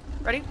go.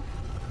 Ready?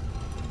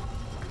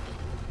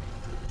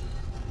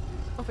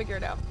 We'll figure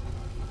it out.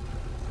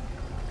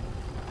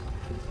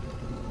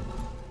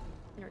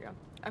 Here we go.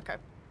 Okay.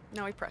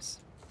 Now we press.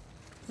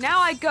 Now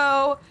I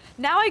go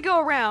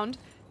around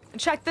and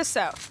check this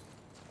out.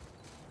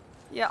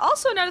 Yeah,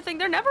 also another thing,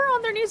 they're never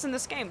on their knees in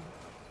this game.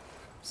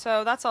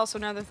 So that's also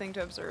another thing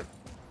to observe.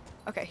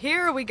 Okay,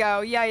 here we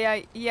go.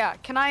 Yeah.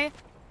 Can I...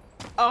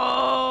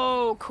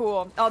 Oh,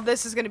 cool. Oh,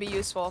 this is gonna be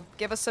useful.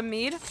 Give us some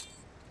mead.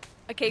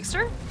 A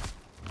cakester.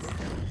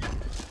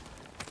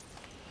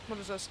 What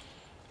is this?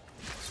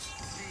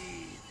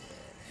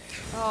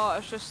 Oh,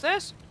 it's just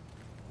this?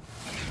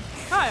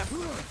 Hi.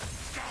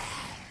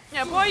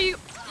 Yeah, boy,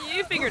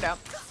 you figured out.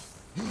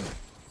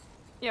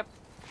 Yep.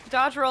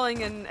 Dodge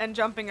rolling and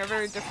jumping are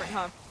very different,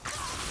 huh?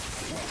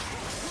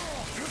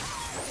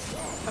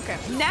 Okay,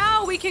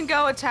 now we can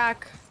go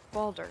attack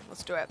Boulder.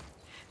 Let's do it.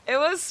 It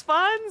was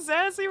fun,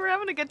 Zazie. We're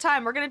having a good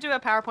time. We're gonna do a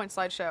PowerPoint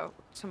slideshow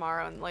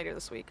tomorrow and later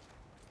this week.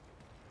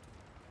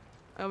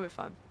 It'll be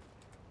fun.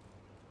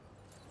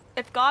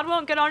 If God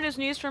won't get on his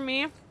knees for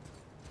me...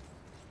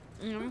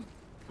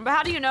 But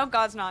how do you know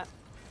God's not?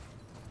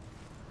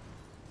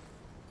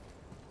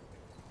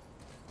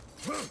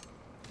 No.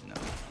 No,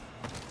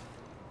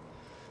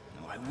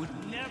 I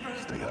would never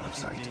stay out of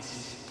sight.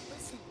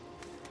 Listen.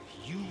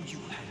 You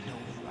had no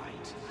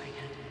right. I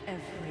had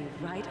every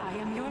right. I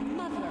am your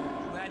mother.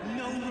 You had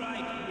no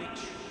right,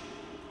 witch.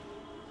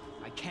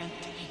 I can't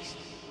taste.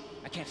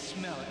 I can't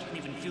smell. I can't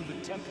even feel the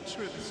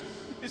temperature of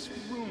this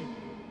room.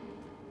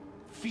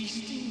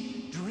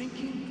 Feasting,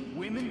 drinking,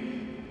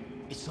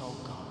 women. It's all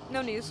gone.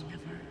 No news.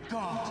 Never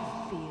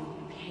Gone. feel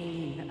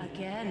pain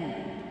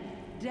again.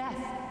 Death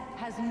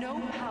has no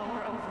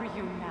power over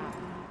you now.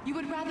 You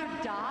would rather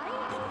die?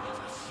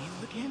 Never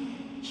feel again?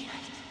 Yes.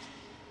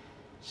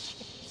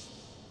 Yes.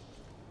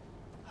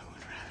 I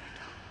would rather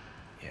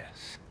die.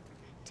 Yes.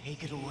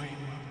 Take it away,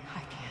 Mom. I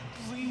can't.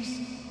 Please.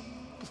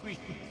 Please,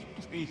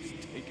 please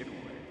take it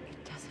away.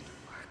 It doesn't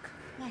work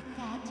like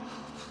that.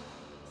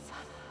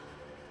 Son,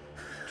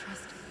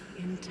 trust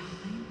me. In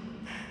time,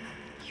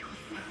 you will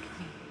thank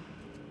me.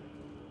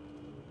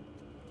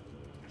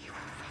 You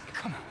will thank me.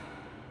 Come on.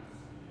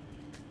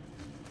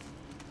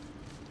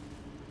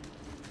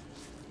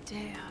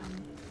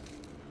 Damn.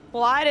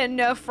 Well, I didn't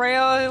know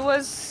Freya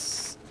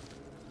was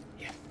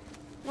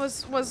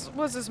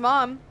his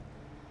mom.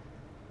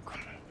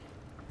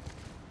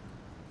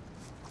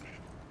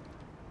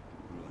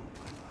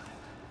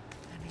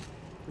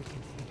 We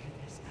can figure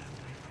this out,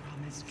 I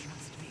promise.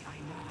 Trust me, I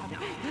know how to.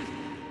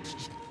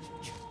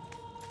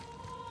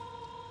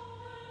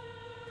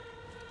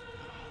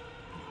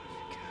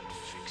 Can't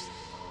fix it.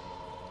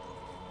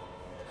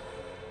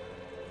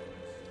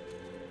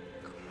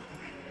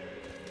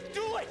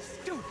 Do it!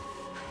 Do it!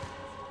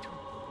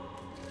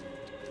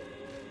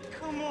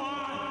 Come on!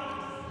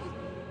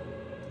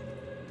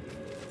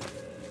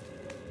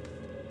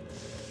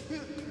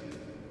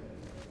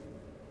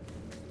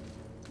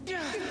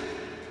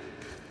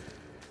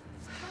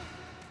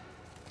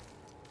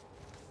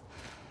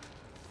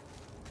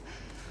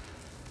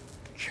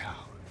 Coward.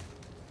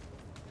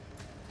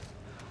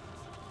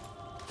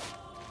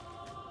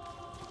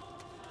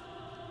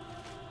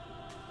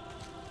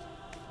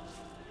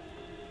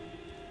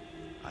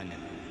 I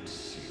never want to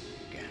see you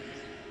again.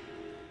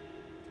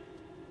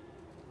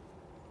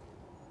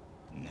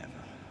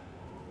 Never.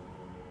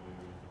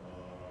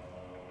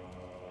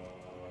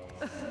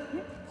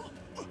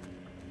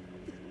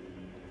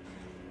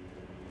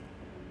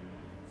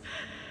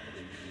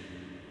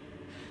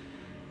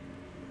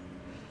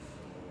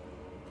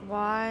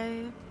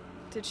 Why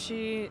did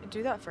she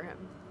do that for him?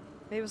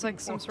 Maybe it was like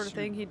some sort of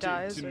thing he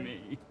dies. Or...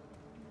 Me.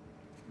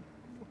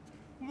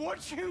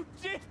 What you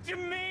did to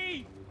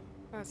me!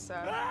 That's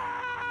sad.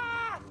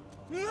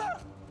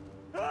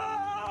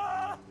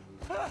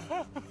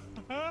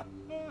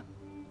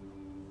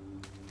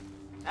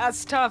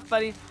 That's tough,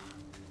 buddy.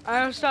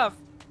 That's tough.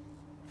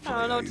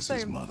 I don't know what to say.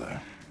 His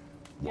mother.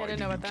 Why I didn't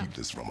did know you about that. keep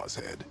this from us,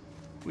 Head?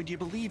 Would you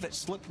believe it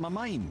slipped my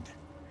mind?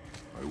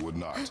 I would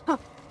not.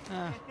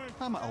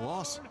 I'm at a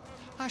loss.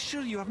 I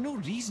assure you have no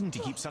reason to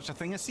keep such a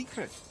thing a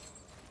secret.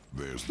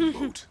 There's the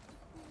boat.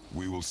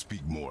 We will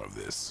speak more of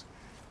this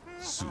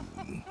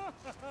soon.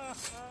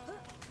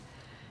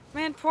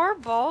 Man, poor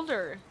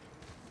Baldur.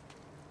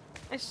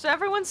 It's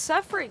everyone's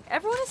suffering.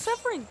 Everyone is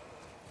suffering.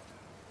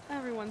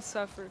 Everyone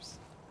suffers.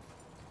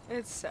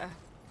 It's sad.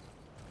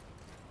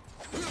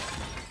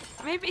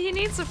 Maybe he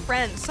needs a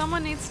friend.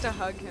 Someone needs to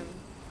hug him.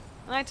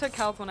 And I took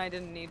help when I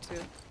didn't need to.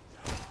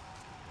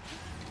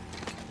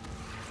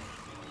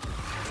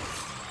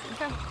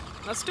 Okay,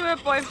 let's do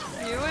it, boy.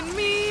 You and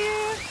me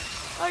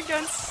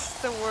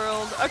against the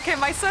world. Okay,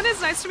 my son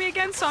is nice to me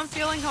again, so I'm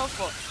feeling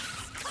hopeful.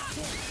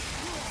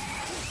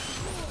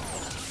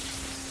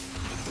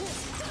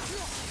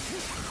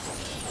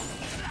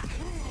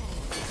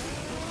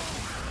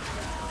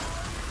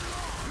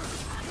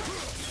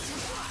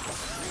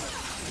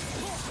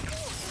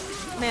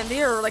 Man,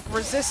 they are like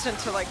resistant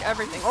to like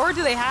everything. Or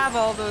do they have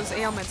all those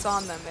ailments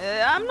on them?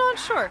 I'm not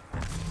sure.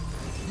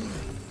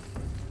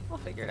 We'll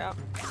figure it out.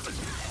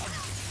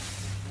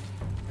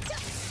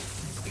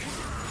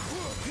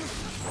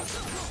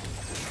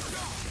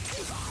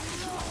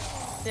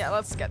 Yeah,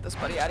 let's get this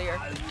buddy out of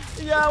here.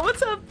 Yeah,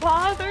 what's up,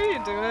 Pod? How are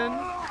you doing?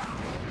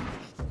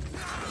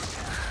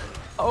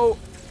 Oh.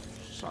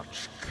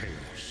 Such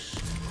chaos.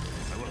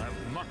 I will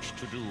have much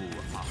to do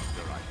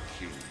after I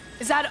kill.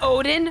 Is that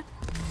Odin?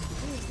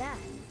 Who's that?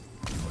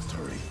 Must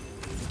hurry.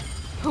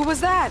 Who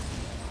was that?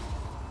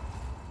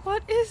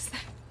 What is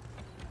that?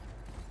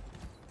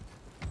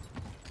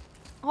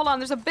 Hold on,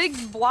 there's a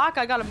big block.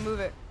 I gotta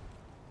move it.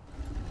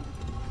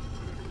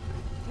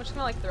 I'm just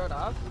gonna like throw it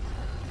off.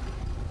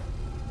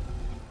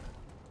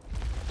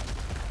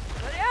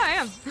 Yeah, I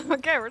am.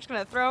 Okay, we're just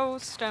gonna throw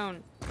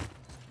stone.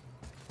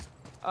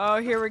 Oh,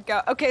 here we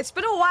go. Okay, it's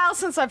been a while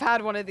since I've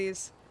had one of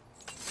these.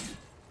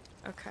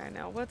 Okay,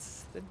 now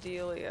what's the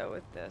dealio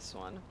with this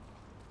one?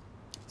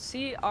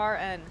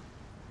 CRN.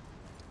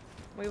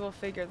 We will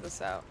figure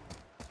this out.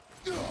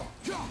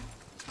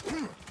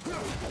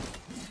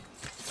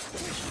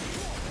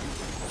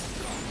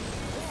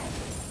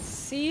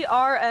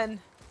 CRN.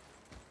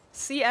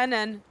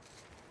 CNN.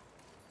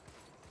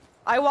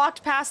 I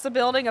walked past the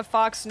building of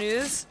Fox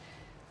News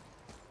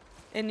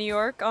in New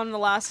York on the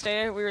last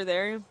day we were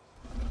there.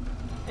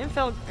 It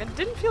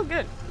didn't feel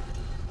good.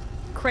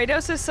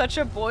 Kratos is such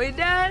a boy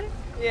dad?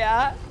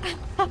 Yeah.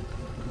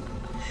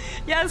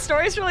 Yeah, the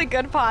story's really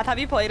good, Poth. Have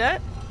you played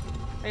it?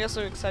 Are you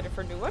also excited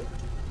for a new one?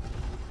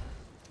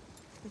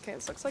 Okay,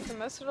 this looks like the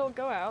most it'll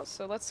go out,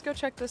 so let's go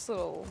check this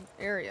little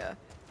area.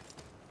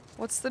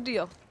 What's the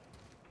deal?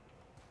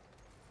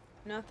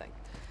 Nothing.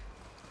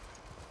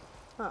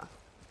 Huh.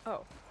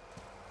 Oh.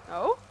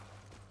 Oh?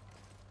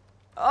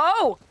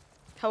 Oh!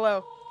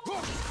 Hello.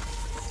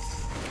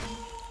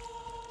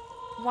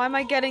 Why am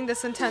I getting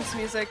this intense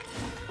music?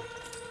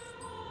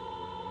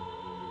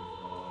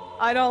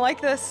 I don't like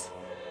this.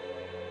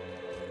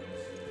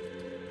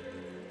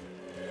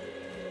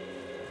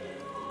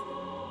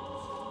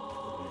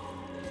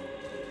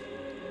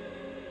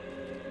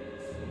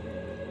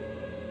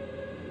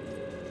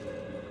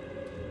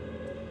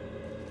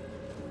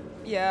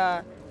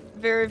 Yeah,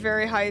 very,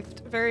 very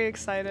hyped, very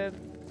excited,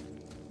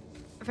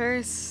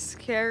 very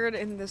scared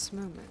in this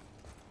moment.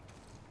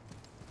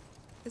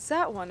 Is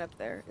that one up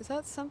there? Is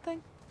that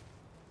something?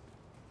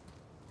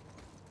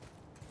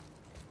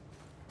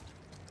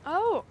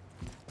 Oh,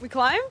 we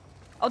climb?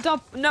 Oh,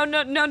 don't,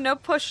 no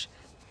push.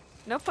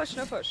 No push,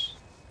 no push.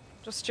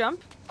 Just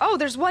jump. Oh,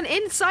 there's one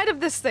inside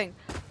of this thing.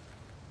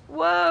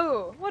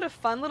 Whoa, what a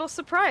fun little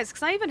surprise.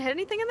 Can I even hit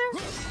anything in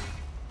there?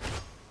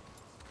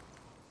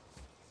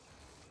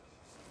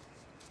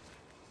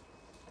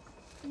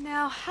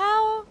 Now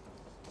how?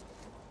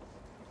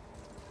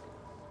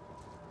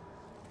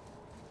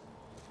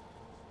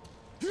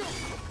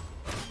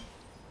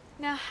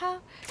 Now how?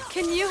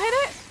 Can you hit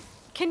it?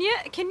 Can you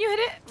hit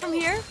it from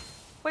here?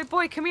 Wait,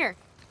 boy, come here.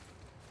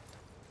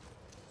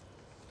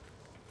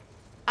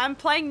 I'm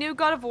playing new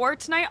God of War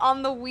tonight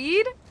on the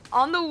weed?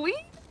 On the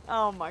weed?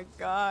 Oh my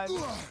god.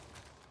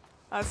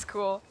 That's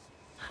cool.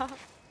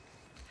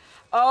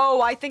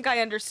 Oh, I think I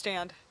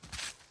understand.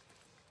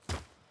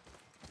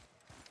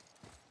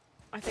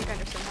 I think I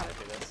understand how to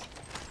do this.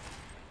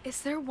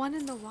 Is there one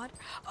in the water?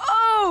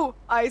 Oh!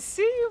 I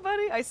see you,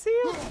 buddy. I see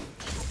you.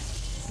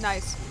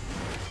 Nice.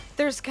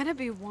 There's gonna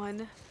be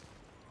one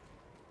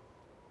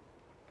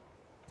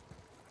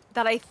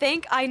that I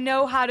think I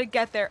know how to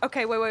get there.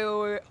 Okay,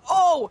 wait.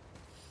 Oh!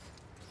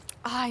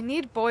 I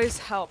need boys'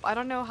 help. I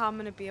don't know how I'm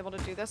gonna be able to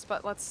do this,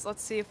 but let's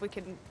see if we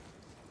can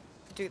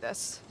do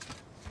this.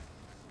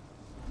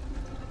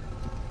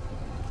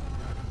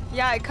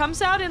 Yeah, it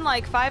comes out in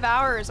like 5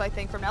 hours, I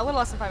think, from now. A little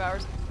less than 5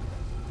 hours.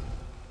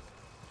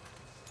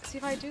 See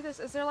if I do this.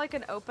 Is there like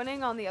an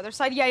opening on the other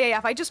side? Yeah.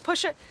 If I just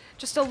push it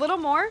just a little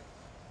more.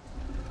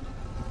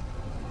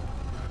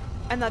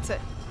 And that's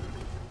it.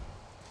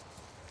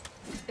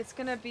 It's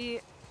gonna be...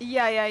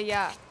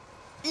 Yeah.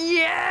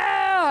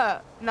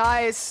 Yeah!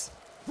 Nice.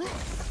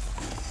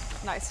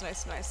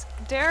 Nice.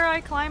 Dare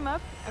I climb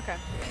up? Okay.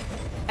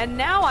 And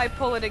now I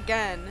pull it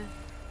again.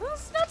 Well,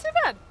 it's not too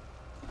bad.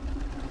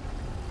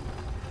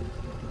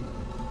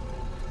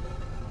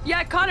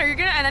 Yeah, Connor, you're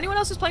gonna, and anyone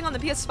else who's playing on the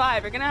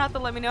PS5, you're gonna have to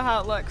let me know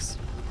how it looks.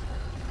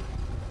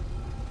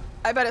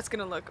 I bet it's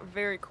gonna look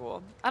very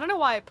cool. I don't know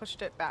why I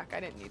pushed it back.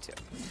 I didn't need to.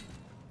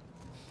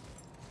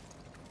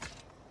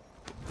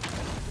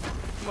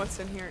 What's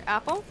in here?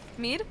 Apple?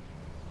 Mead?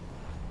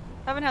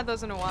 Haven't had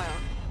those in a while.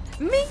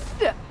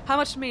 Mead! How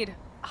much mead?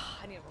 Ah,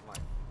 I need one more.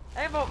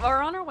 Hey,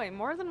 we're on our way.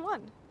 More than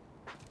one.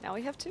 Now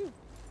we have 2.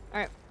 All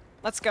right,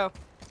 let's go.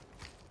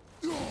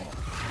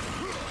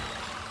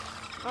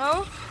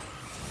 Oh.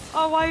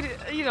 Oh, why?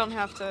 You don't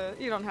have to.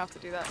 You don't have to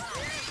do that.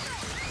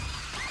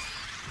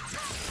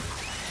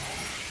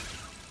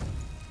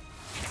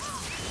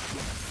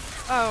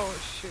 Oh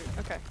shoot.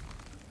 Okay.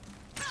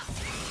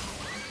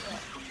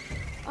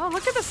 Oh,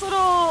 look at this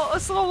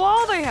little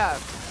wall they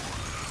have.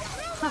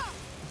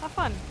 How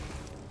fun.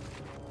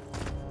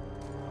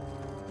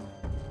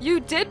 You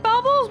did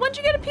baubles? When'd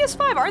you get a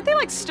PS5? Aren't they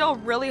like still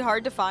really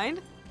hard to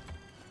find?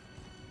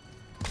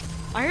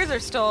 I hear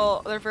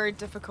they're very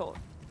difficult.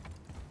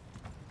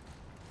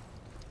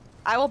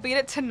 I will beat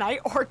it tonight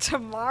or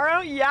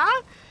tomorrow. Yeah?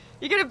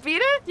 You gonna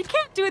beat it? You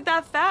can't do it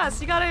that fast.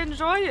 You gotta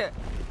enjoy it.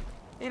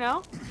 You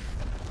know?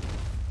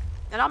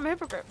 And I'm a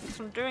hypocrite,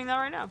 so I'm doing that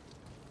right now.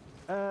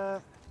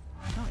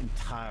 Not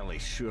entirely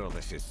sure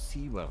this is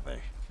seaworthy.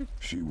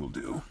 She will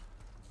do.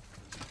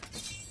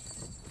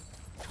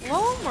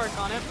 We'll work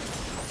on it.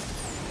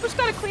 We just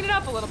gotta clean it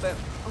up a little bit.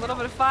 A little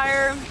bit of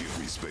fire. Give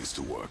me space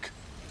to work.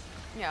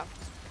 Yeah.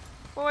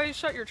 Boy,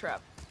 shut your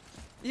trap.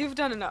 You've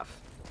done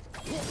enough.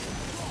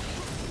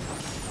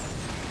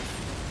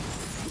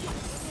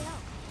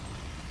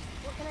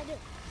 What can I do?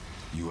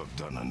 You have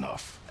done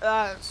enough.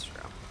 That's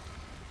true.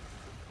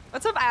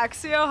 What's up,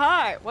 Axio?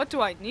 Hi. What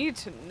do I need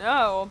to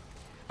know?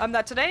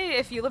 That today,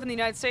 if you live in the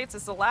United States,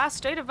 is the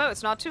last day to vote.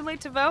 It's not too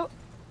late to vote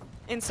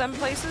in some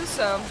places,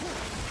 so...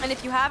 And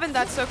if you haven't,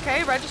 that's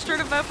okay. Register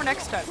to vote for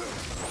next time.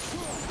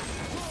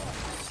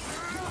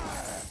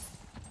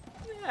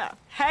 Yeah.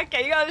 Heck yeah,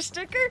 you got a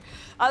sticker?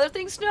 Other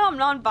things to know, I'm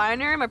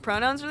non-binary. My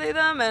pronouns are they,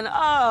 them, and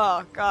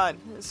oh, God.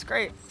 It's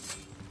great.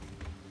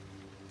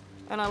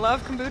 And I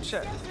love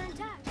kombucha.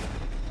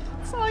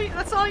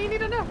 That's all you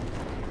need to know.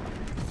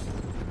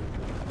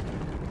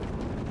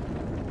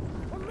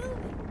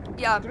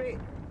 Yeah. Great.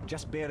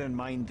 Just bear in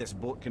mind this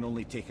boat can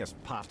only take us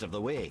part of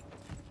the way.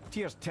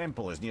 Tyr's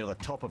temple is near the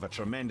top of a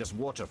tremendous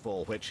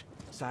waterfall, which,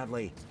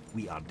 sadly,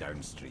 we are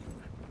downstream.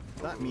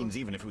 That means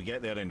even if we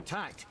get there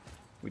intact,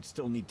 we'd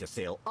still need to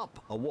sail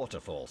up a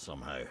waterfall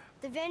somehow.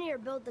 The Vanir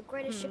built the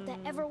greatest ship that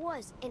ever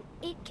was, and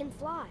it can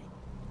fly.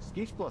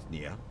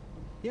 Skifsbotnir?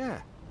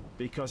 Yeah,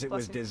 because it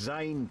was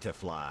designed to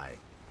fly.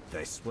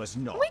 This was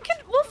not.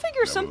 We'll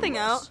figure something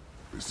out.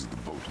 This is the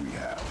boat we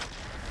have.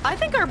 I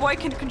think our boy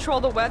can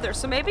control the weather,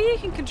 so maybe he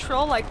can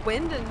control like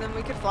wind and then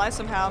we could fly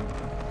somehow.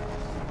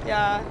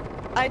 Yeah.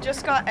 I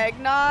just got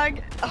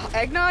eggnog. Oh,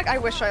 eggnog? I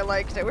wish I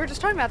liked it. We were just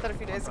talking about that a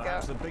few days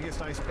ago. The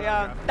biggest iceberg.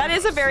 Yeah, that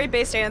is a very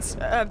based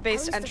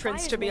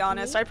entrance, to be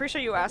honest. I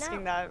appreciate you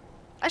asking that.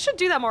 I should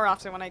do that more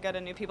often when I get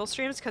in new people's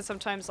streams, because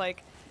sometimes,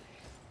 like,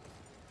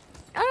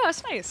 I don't know,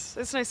 it's nice.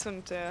 It's nice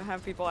to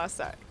have people ask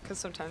that, because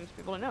sometimes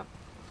people don't know.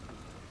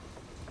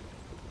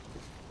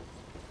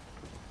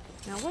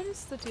 Now, what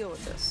is the deal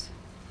with this?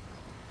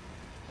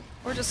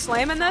 We're just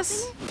slamming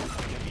this?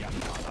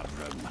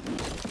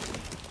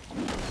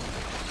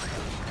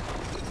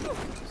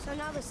 So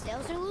now the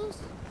sails are loose?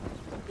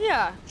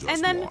 Yeah,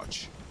 Just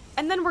watch.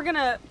 and then we're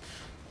gonna,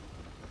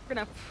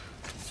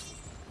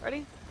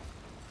 ready?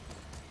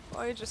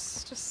 Boy,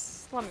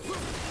 just let me.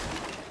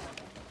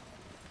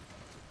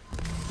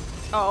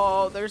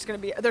 Oh,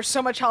 there's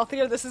so much health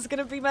here. This is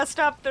gonna be messed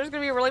up. There's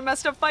gonna be a really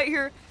messed up fight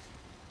here.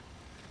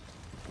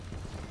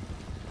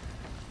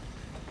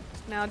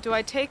 Now, do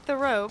I take the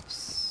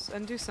ropes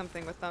and do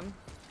something with them?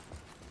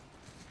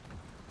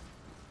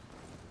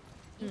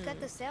 You've got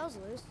the sails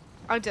loose.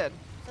 I did.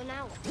 So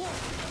now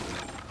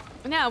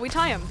what? Now we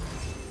tie him.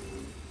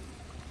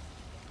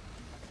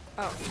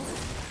 Oh.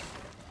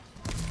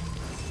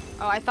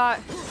 Oh, I thought...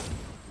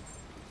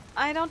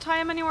 I don't tie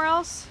him anywhere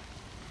else?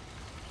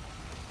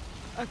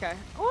 Okay.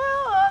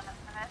 Well,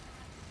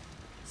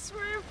 so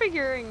we're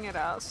figuring it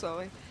out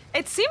slowly.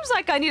 It seems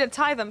like I need to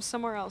tie them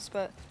somewhere else,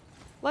 but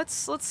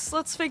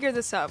let's figure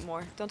this out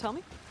more. Don't tell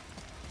me.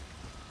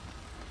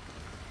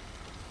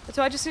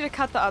 So I just need to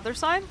cut the other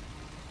side?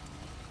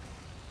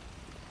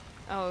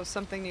 Oh,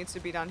 something needs to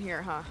be done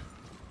here, huh?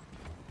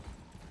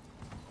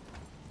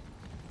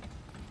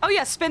 Oh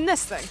yeah, spin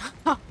this thing.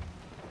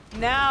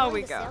 Now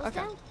we go. Okay.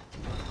 Down?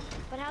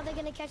 But how are they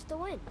gonna catch the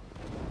wind?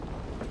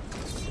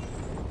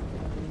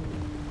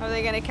 Are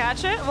they gonna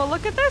catch it? Well,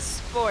 look at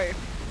this, boy.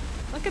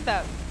 Look at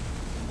that.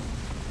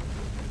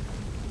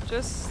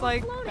 Just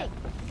like... Floating.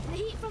 The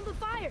heat from the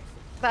fires.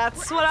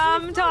 That's what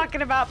I'm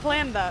talking about.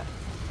 Planned that.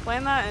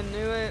 Planned that and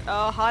knew it.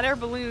 Oh, hot air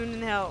balloon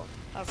in hell.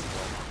 That's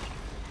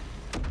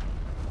cool.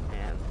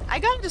 Man, I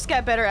gotta just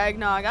get better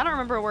eggnog. I don't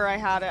remember where I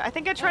had it. I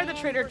think I tried the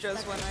Trader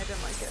Joe's one. I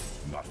didn't like it.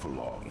 Not for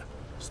long.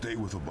 Stay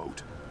with the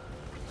boat.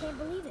 I can't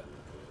believe it.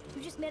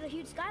 You just made a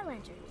huge sky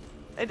lantern.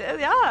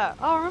 Yeah.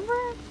 Oh, remember?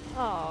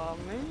 Oh,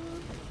 man.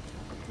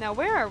 Now,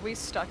 where are we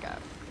stuck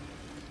at?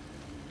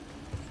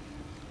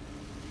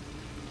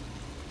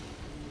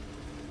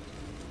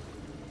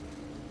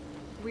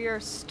 We are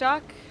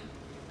stuck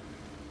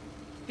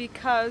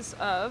because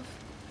of...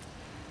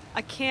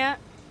 I can't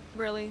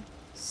really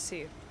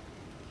see.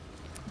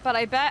 But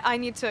I bet I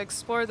need to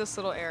explore this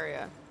little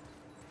area.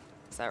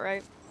 Is that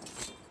right?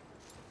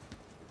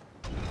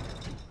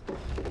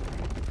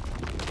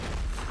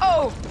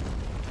 Oh!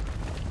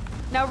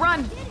 Now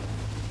run!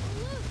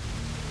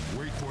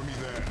 Wait for me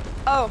there.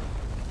 Oh.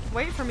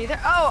 Wait for me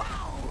there. Oh!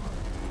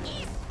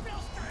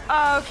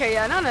 Oh, okay,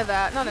 yeah, none of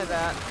that. None of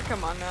that.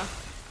 Come on now.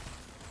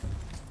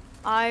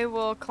 I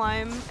will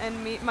climb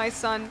and meet my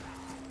son.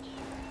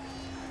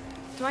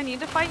 Do I need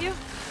to fight you?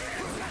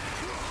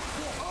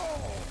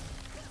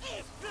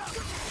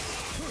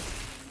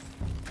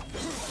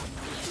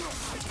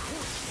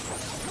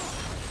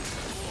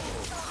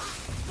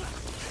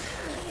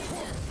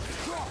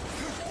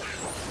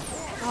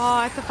 Oh,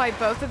 I have to fight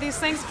both of these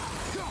things?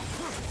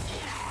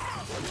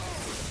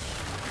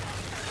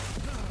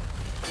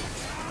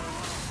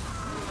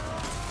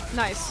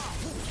 Nice.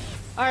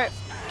 Alright.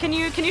 Can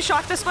you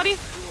shock this, buddy?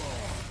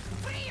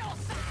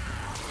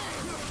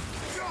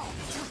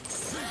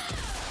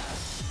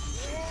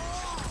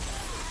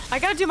 I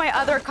gotta do my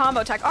other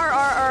combo attack.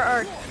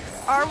 R.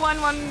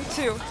 R1, 1,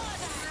 2.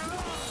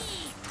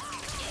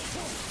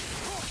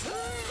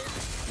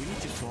 We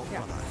need to talk,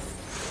 brother.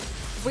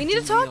 We need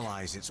to talk? You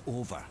realize it's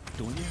over,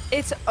 don't you?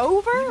 It's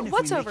over? Even if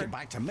What's we over? make it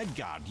back to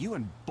Midgard, you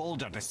and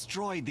Balder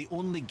destroyed the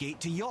only gate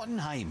to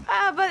Jotunheim.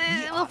 But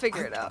We we'll are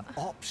figure it out. of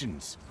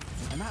Options.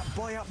 And that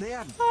boy up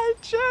there,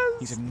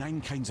 he's in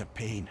 9 kinds of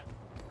pain.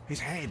 His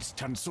head's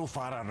turned so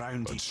far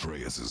around.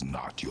 Atreus is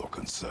not your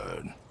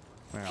concern.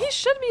 Well, He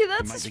should be. it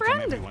That's might his become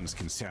friend. everyone's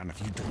concern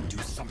if you don't do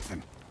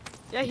something.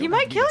 Yeah, he don't might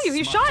have to be kill the you.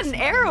 He shot smartest an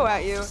man in arrow the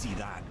at world you. to see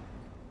that.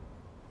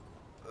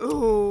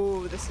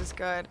 Ooh, this is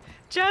good.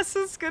 Jess,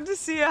 it's good to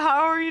see you.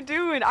 How are you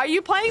doing? Are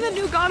you playing the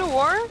new God of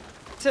War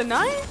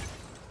tonight?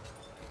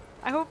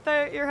 I hope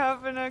that you're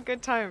having a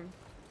good time.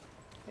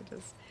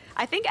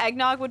 I think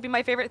eggnog would be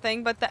my favorite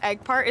thing, but the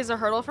egg part is a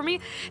hurdle for me.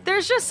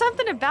 There's just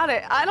something about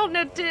it. I don't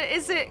know.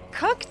 Is it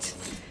cooked?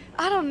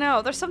 I don't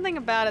know. There's something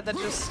about it that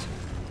just...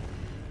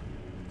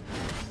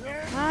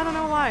 I don't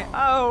know why.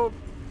 Oh.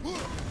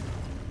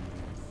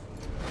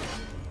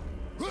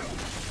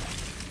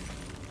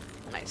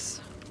 Nice.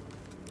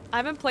 I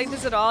haven't played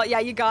this at all. Yeah,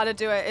 you gotta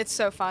do it. It's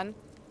so fun.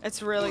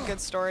 It's a really good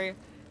story.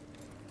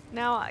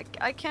 Now,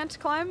 I can't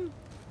climb.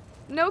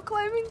 No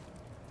climbing.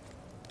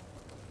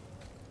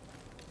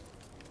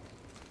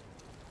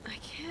 I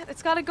can't.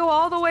 It's gotta go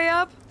all the way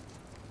up.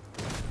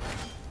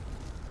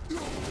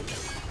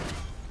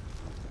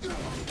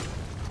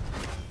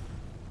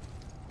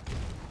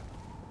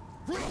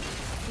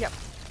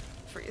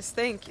 Yes,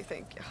 thank you,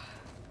 thank you.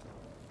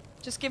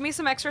 Just give me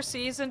some extra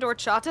seasoned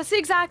horchata. See,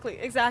 exactly,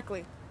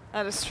 exactly.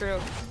 That is true.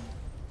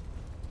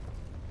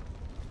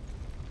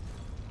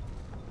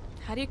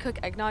 How do you cook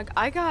eggnog?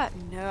 I got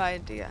no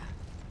idea.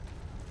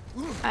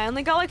 I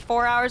only got like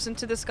 4 hours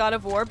into this God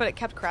of War, but it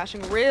kept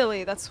crashing.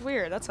 Really? That's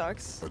weird. That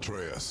sucks.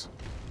 Atreus.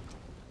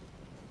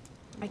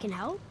 I can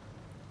help?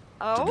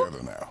 Oh?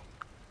 Together now.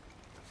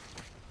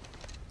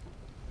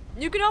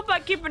 You can help by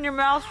keeping your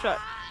mouth shut.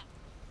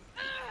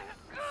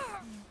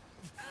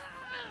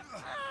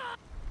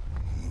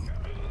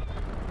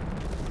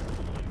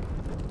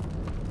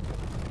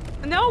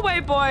 No way,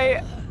 boy,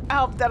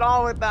 helped at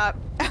all with that.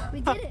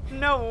 We did it.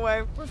 No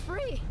way. We're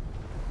free.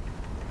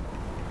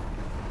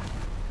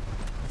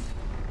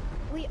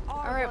 We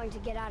are going to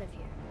get out of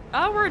here.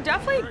 Oh, we're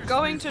definitely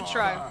going to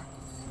try.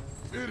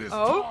 It is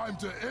Oh? time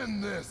to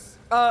end this.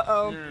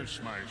 Uh-oh. Yes,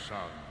 my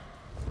son.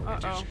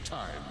 It is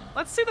time.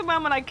 Let's see the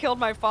moment I killed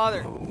my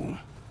father.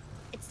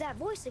 It's that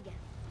voice again.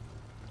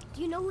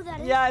 Do you know who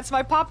that is? Yeah, it's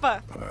my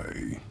papa.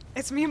 I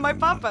It's me and my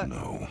papa.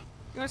 know.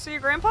 You wanna see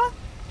your grandpa?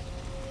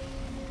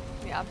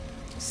 Yeah.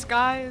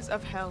 Skies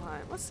of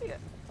Helheim. Let's see it.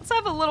 Let's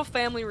have a little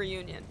family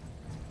reunion.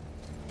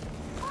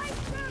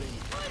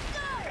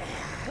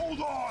 Hold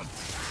on.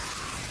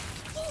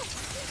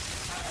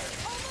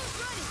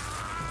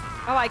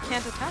 Oh, I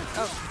can't attack.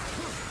 Oh.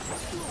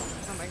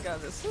 Oh my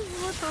god, this is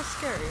a little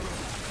scary.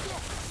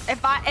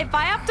 If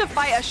I have to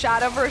fight a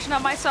shadow version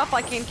of myself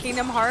like in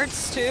Kingdom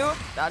Hearts 2,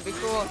 that'd be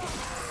cool.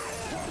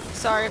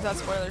 Sorry if that's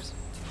spoilers.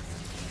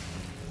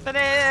 But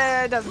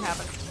it doesn't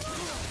happen.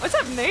 What's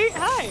up, Nate?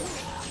 Hi.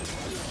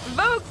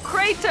 Vote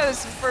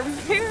Kratos for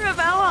Mayor of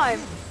Helheim.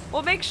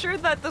 We'll make sure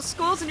that the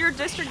schools in your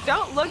district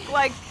don't look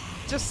like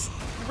just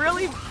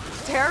really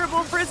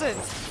terrible prisons.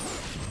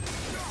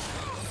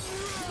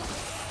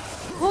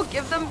 We'll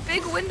give them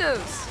big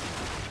windows.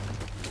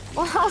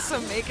 We'll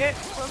also make it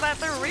so that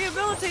they're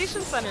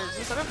rehabilitation centers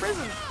instead of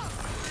prisons.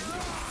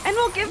 And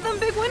we'll give them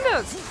big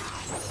windows.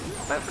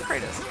 Vote for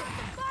Kratos.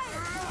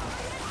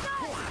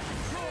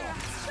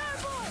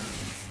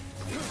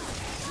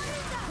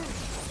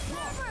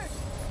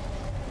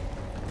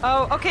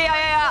 Oh, okay,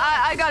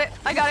 I got it.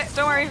 I got it.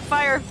 Don't worry.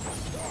 Fire.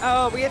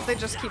 Oh, we have to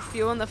just keep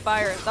fueling the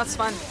fire. That's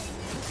fun.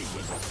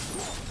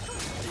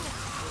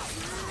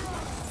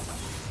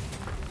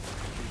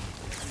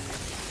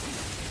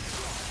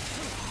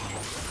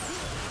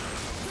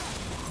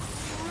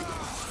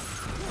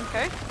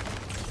 Okay.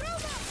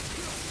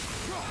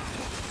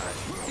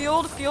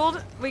 Fueled,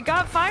 fueled. We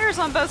got fires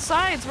on both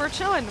sides. We're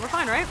chilling. We're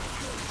fine, right?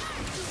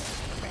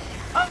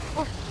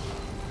 Oh.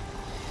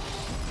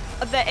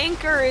 The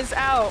anchor is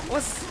out.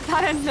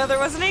 I didn't know there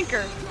was an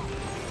anchor.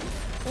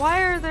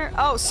 Why are there?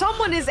 Oh,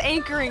 someone is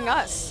anchoring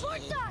us.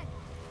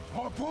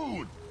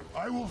 Harpoon,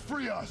 I will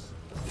free us.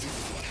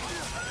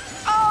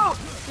 Oh,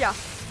 yeah.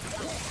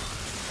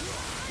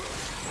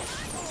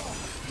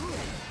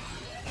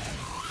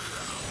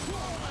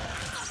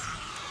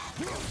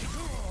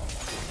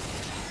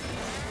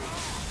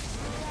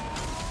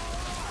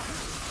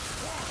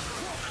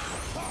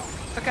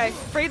 Okay,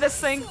 free this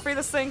thing, free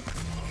this thing.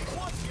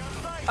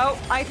 Oh,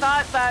 I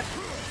thought that,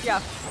 yeah.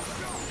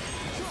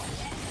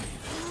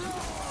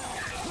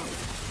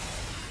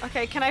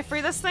 Okay, can I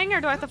free this thing or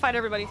do I have to fight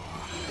everybody?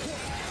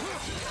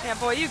 Yeah,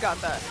 boy, you got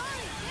that.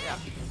 Yeah.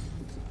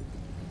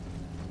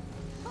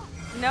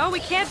 No, we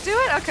can't do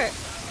it? Okay.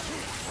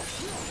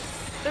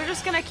 They're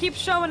just gonna keep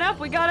showing up.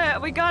 We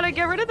gotta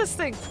get rid of this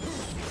thing.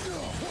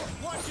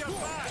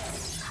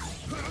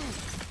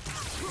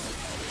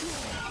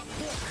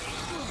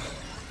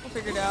 We'll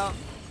figure it out.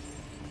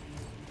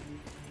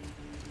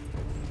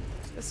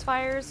 This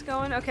fire's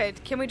going. Okay,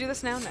 can we do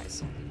this now?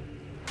 Nice.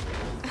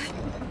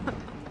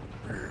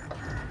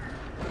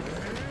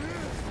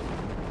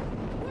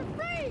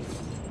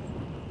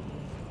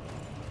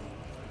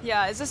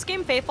 Yeah, is this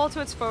game faithful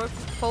to its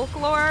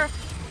folklore,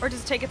 or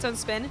does it take its own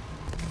spin?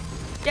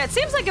 Yeah, it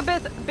seems like a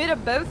bit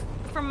of both,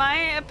 from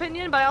my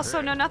opinion, but I also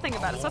know nothing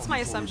about it, so that's my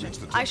assumption.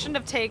 I shouldn't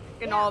have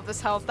taken all of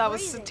this health. That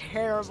was a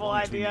terrible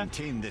idea.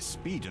 Maintain this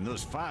speed and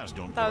those fires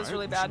don't That was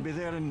really bad. Be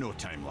there in no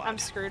time, lad. I'm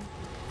screwed.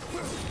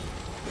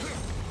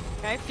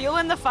 Okay,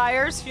 fueling the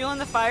fires, fueling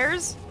the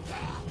fires.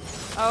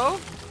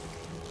 Oh.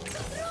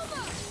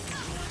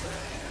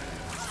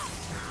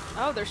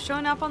 Oh, they're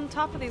showing up on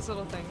top of these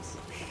little things.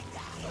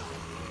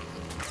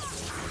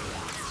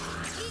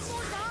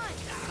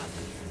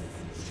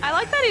 I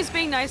like that he's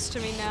being nice to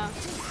me now.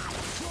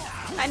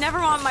 I never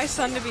want my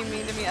son to be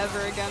mean to me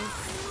ever again.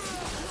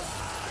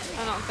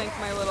 I don't think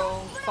my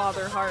little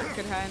father heart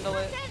could handle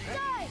it.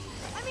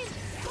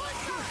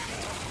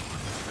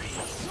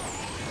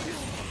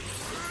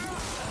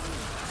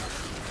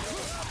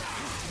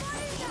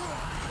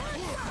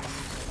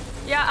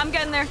 Yeah, I'm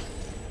getting there.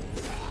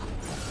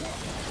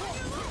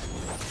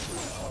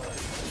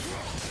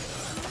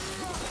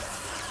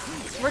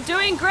 We're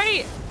doing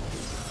great.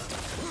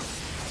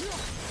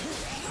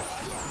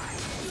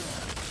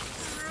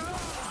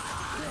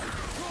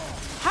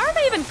 How are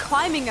they even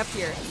climbing up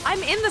here?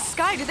 I'm in the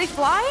sky. Do they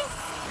fly?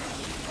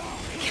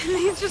 Can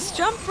they just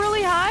jump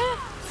really high?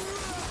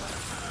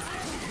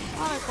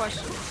 lot of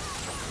questions.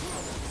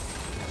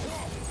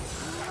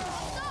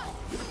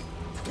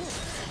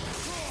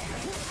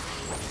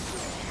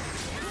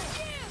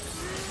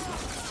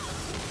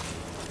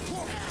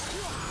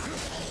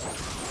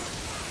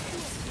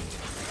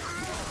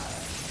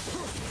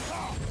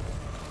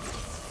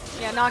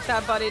 Yeah, knock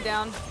that buddy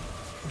down.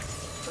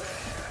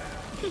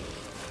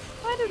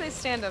 Why do they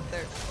stand up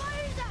there?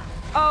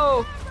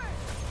 Oh!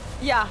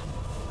 Yeah.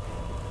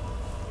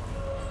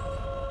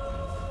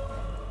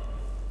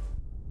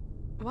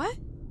 What?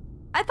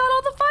 I thought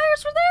all the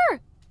fires were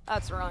there!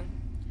 That's wrong.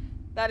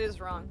 That is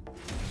wrong.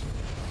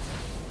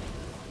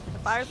 The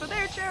fires were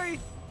there, Cherry!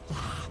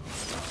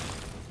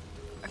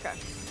 Okay.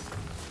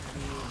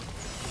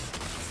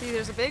 See,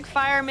 there's a big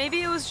fire.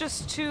 Maybe it was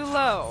just too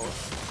low.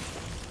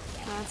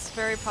 That's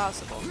very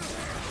possible. Put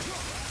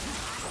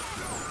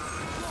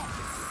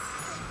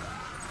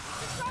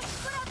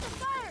out the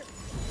fire!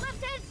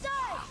 Left-hand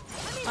side!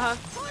 I mean,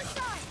 forward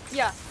side!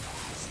 Yeah.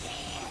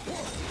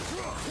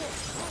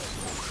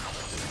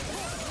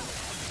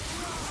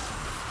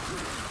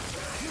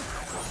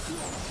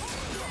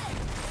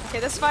 Okay,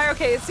 this fire,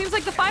 okay, it seems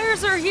like the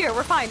fires are here.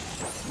 We're fine.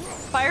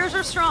 Fires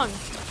are strong.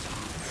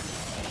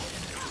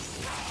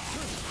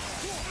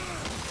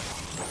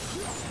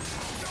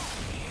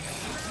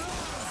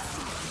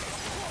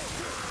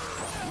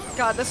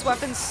 God, this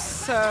weapon's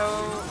so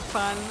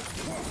fun.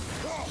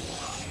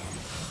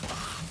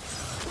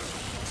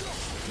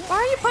 Why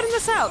are you putting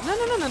this out? No,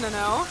 no, no, no, no,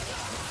 no.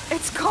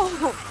 It's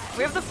cold.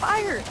 We have the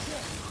fire.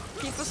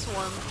 Keep us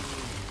warm.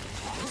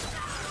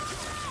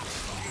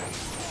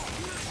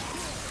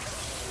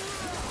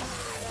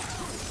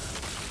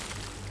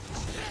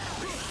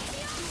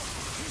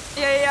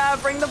 Yeah, yeah,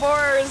 bring the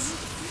boars.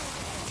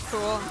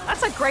 Cool.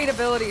 That's a great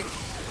ability.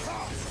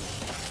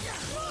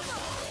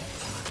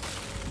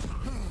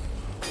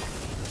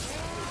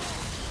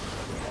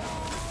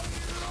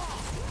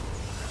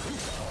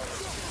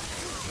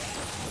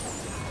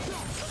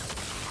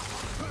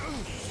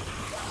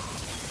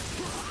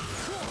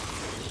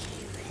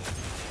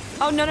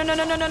 Oh, no, no, no,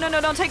 no, no, no, no,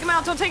 no, don't take him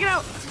out, don't take it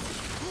out.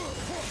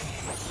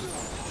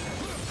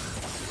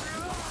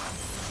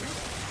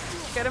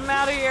 Get him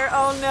out of here.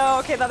 Oh no,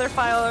 okay, the other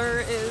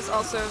filer is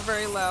also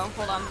very low.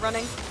 Hold on,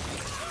 running.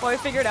 Boy,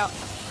 figure it out.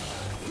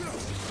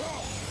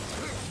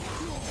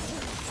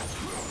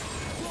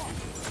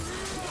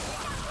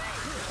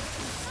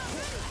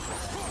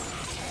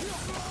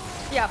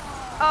 Yeah.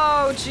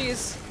 Oh,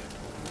 jeez.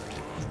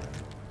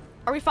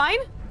 Are we fine?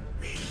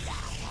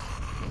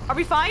 Are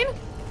we fine?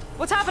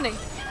 What's happening?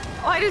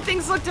 Why do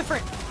things look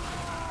different?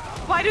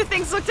 Why do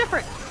things look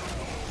different?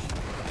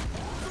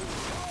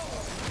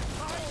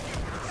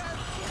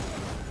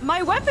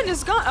 My weapon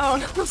is gone. Oh,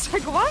 no. I was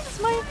like, what is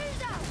my...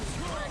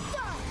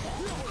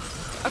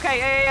 Okay,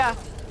 yeah, yeah,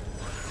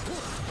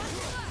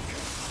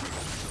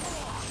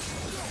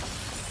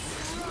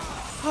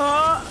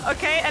 yeah.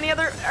 Okay, any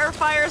other air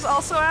fires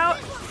also out?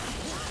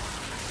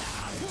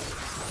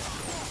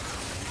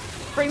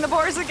 Bring the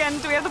boars again.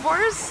 Do we have the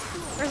boars?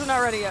 Or is it not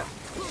ready yet?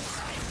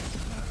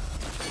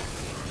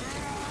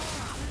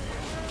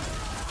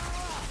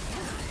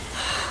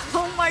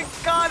 Oh my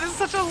god, it's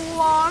such a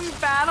long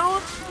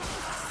battle.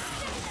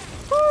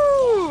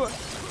 Woo!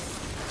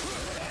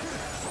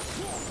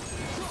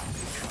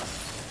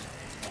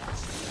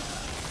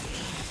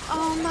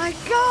 Oh my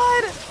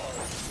god!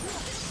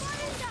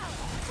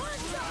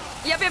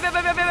 Yep.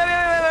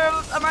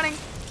 I'm running.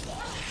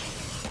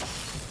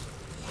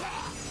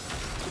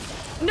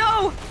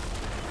 No!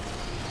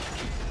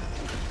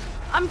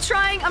 I'm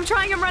trying, I'm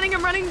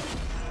running.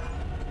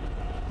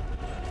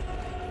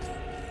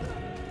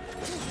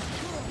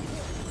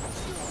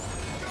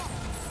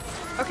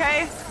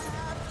 Okay.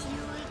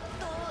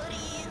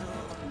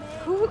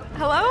 Who?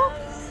 Hello?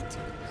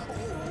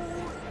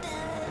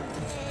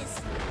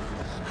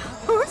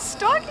 Who's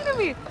talking to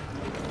me?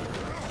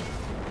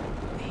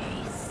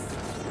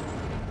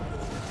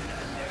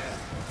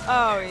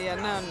 Oh yeah,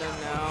 no.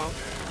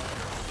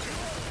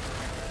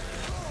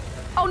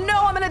 Oh no,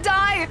 I'm gonna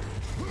die!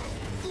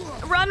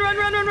 Run, no!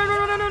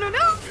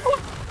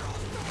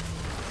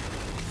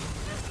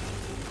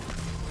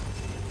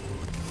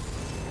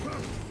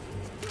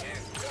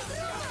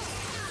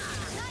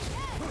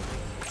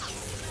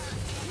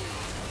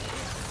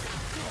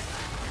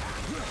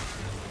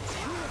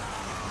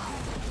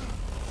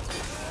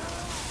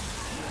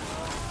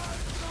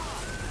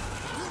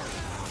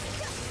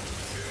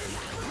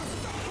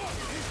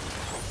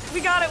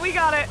 We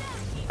got it.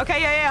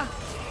 Okay, yeah.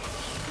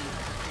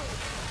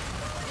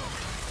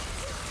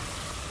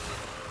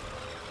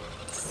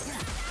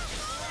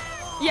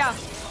 Yeah.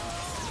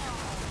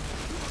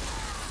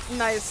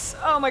 Nice.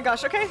 Oh my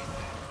gosh, okay.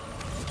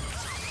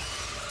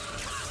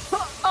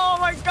 Oh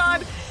my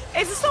god.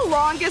 Is this the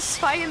longest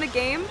fight in the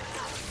game?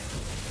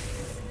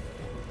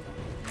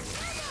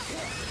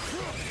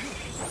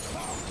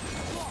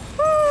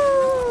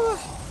 Woo.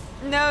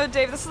 No,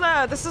 Dave,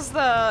 this is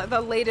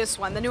the latest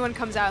one. The new one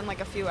comes out in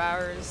like a few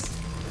hours.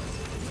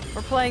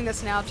 We're playing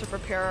this now to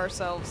prepare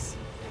ourselves.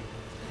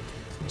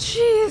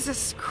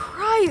 Jesus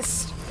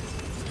Christ.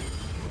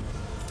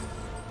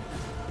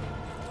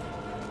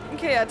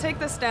 Okay, yeah, take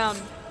this down.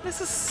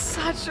 This is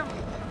such a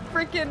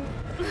freaking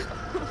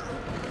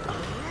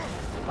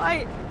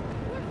fight.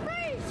 We're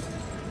free!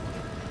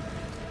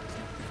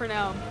 For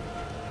now.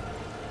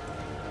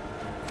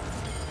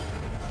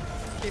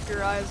 Keep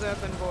your eyes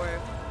open, boy.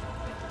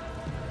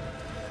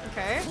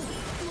 Okay.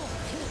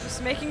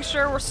 Just making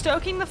sure we're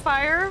stoking the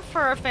fire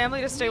for our family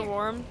to stay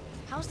warm.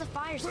 How's the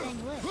fire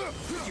staying lit? Do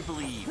you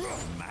believe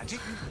in magic?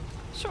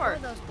 What Sure. are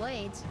those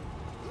blades?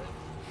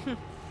 Alright,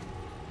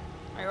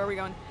 where are we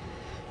going?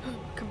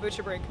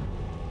 Kombucha break.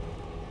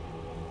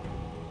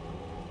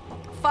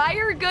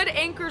 Fire good,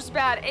 anchors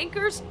bad.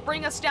 Anchors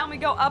bring us down, we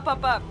go up,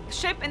 up, up.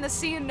 Ship in the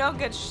sea and no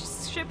good.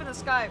 Ship in the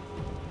sky.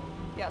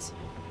 Yes.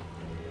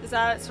 Does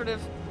that sort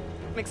of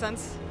make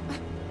sense?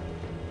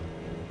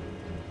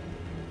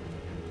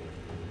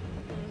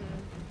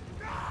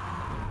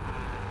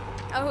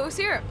 Oh, who's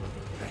here?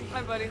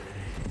 Hi, buddy.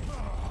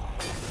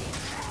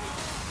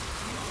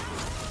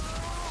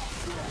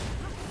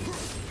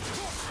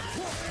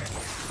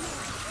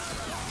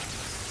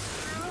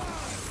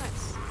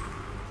 Nice.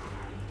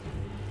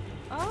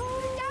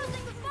 Oh.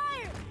 Dousing the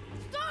fire!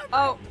 Starboard!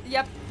 Oh,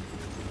 yep.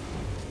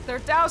 They're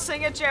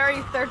dousing it,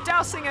 Jerry. They're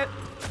dousing it.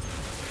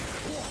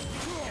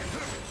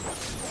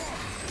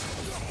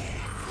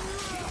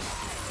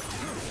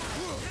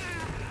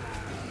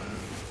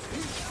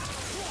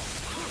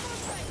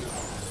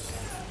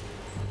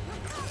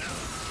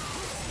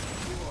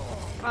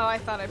 Oh, I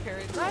thought I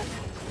parried that.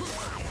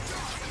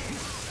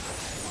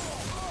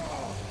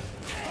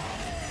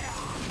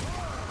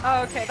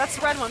 Oh, okay, that's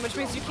the red one, which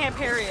means you can't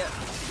parry it.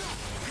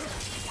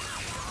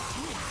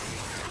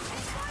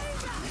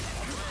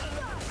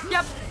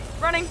 Yep,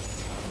 running.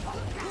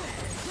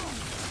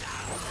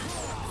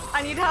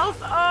 I need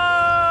health.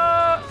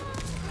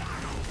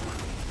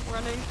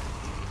 Running.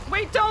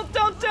 Wait, don't,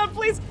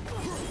 please.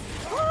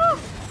 Woo!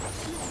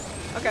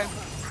 Okay.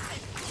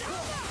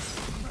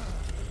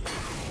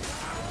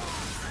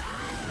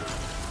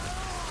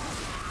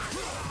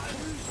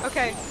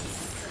 Okay.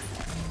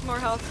 More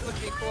health would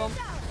be cool.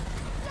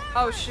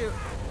 Oh, shoot.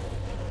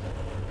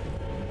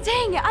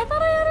 Dang it, I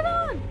thought I had it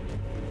on.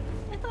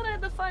 I thought I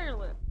had the fire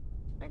lit.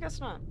 I guess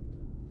not.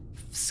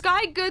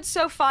 Sky good,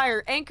 so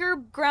fire. Anchor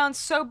ground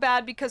so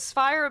bad because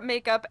fire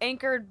make up.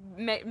 Anchor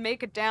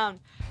make it down.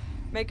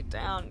 Make it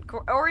down.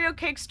 Oreo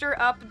cake stir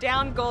up,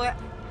 down, go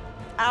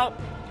out.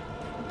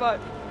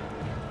 But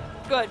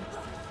good.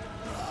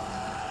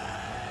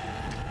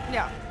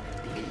 Yeah.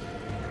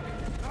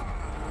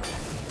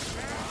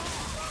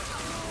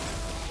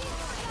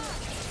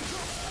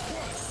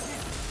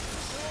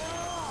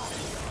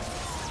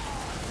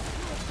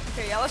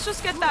 Okay, yeah, let's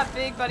just get that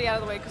big buddy out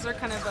of the way because they're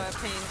kind of a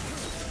pain.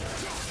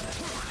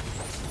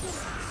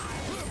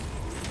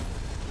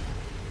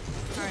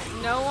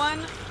 Alright, no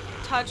one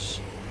touch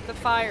the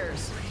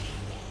fires.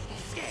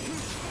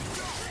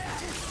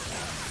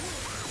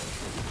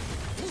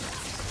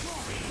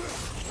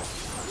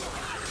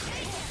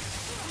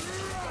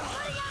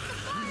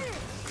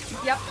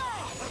 Yep.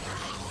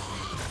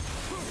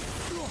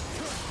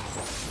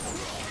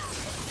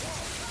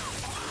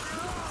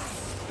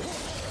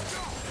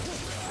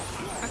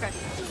 Okay.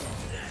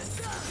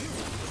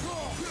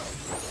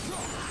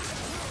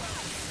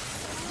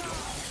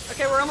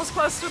 Okay, we're almost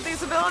close with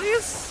these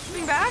abilities.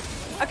 Being back.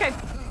 Okay.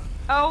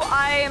 Oh,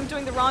 I am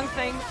doing the wrong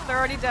thing. They're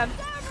already dead.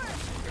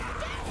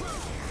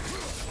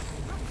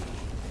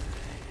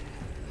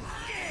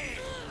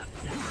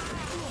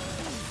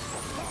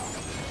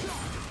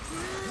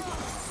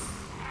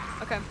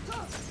 Okay.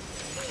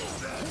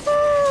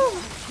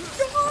 Oh,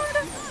 God.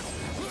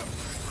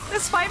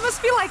 This fight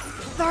must be like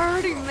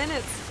 30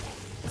 minutes.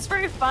 It's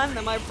very fun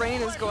that my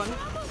brain is going,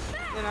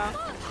 you know.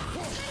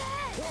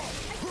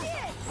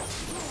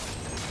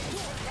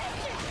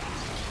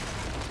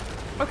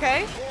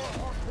 Okay.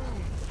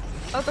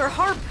 Oh, they're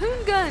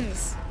harpoon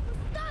guns.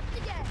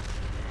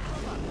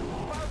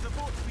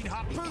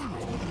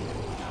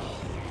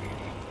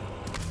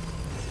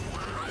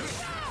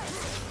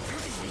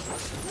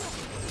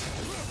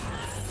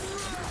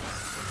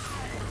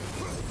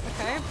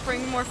 Okay,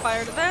 bring more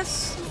fire to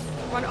this.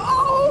 One.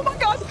 Oh my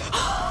God.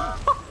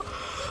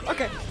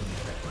 Okay.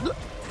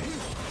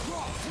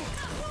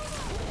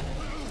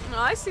 No,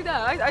 I see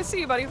that. I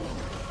see you, buddy.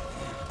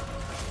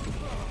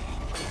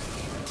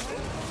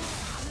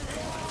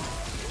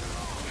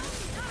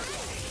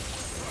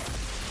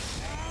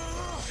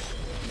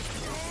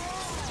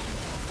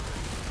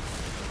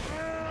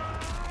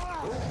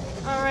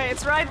 All right,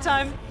 it's ride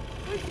time.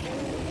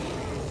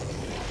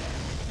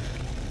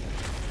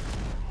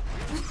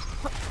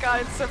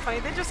 God, it's so funny.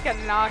 They just get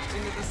knocked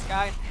into the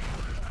sky.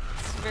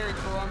 It's very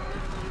cool.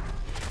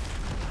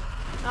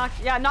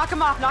 Knock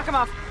him off, knock him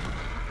off.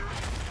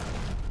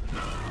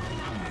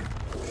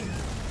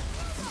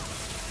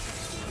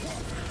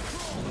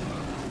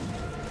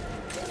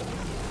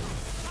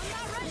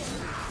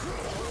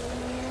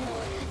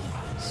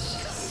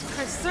 Jesus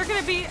Christ, they're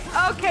gonna be,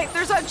 okay,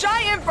 there's a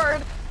giant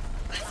bird.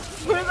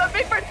 Where's that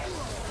big bird?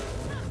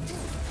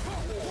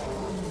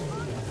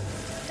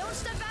 Don't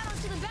step out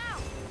onto the bow.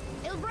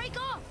 It'll break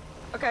off.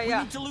 Okay, We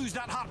yeah. need to lose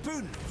that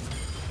harpoon.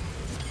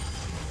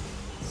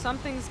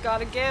 Something's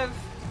gotta give.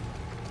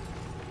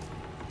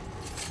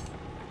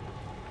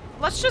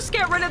 Let's just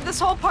get rid of this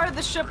whole part of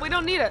the ship. We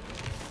don't need it.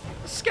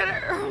 Just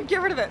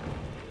get rid of it.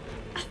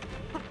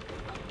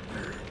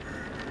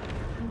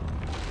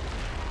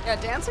 Yeah,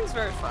 dancing's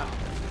very fun.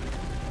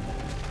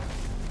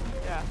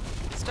 Yeah.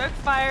 Stoke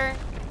fire.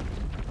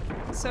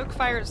 Soak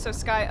fire, so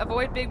sky.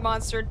 Avoid big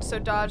monster, so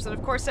dodge. And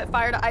of course set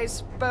fire to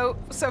ice boat,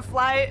 so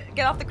fly,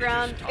 get off the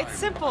ground. It's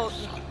simple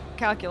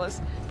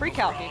calculus.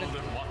 Pre-calc even.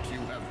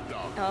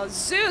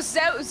 Zeus!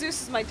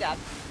 Zeus is my dad.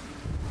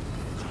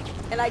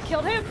 And I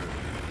killed him.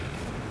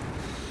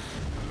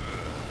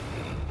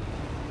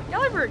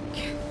 Y'all ever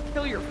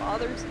kill your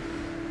fathers?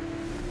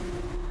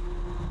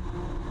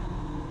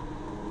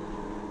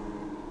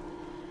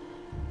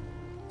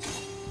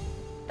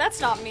 That's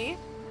not me.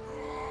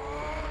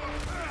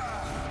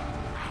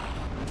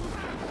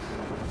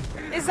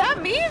 Is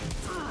that me? Is that me?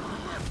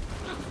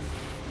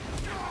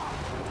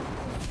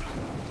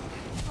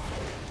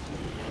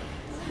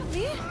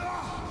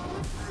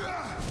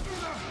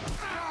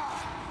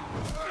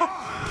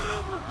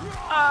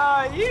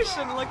 You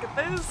shouldn't look at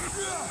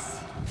this.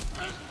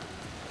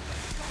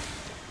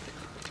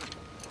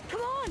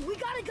 Come on, we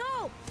gotta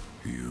go.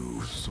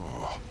 You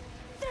saw.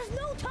 There's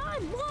no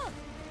time. Look.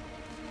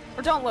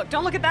 Or don't look.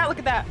 Don't look at that. Look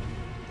at that.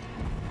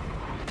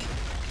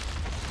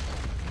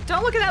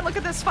 Don't look at that. Look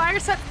at this fire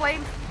set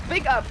flame.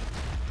 Big up.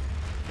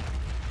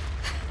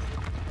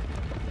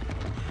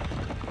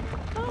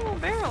 Oh, little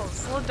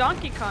barrels. A little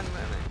Donkey Kong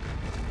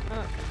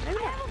moment.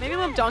 Okay. Maybe a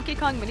little Donkey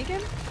Kong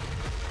minigame?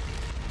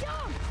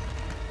 Jump.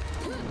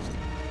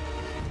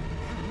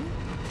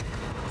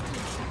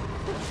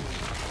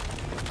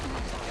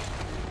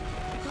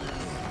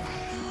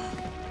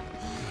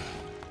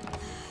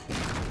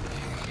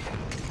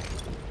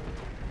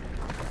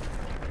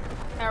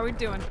 How are we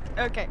doing?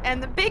 Okay,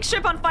 and the big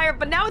ship on fire,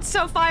 but now it's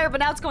so fire, but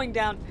now it's going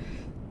down.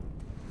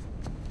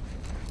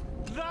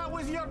 That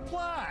was your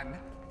plan.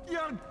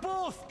 You're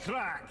both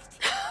cracked.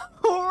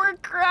 We're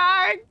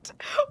cracked.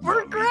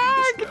 We're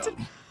cracked.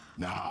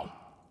 Now.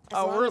 As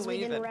Oh, long we're as we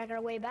leaving. didn't wreck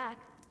our way back.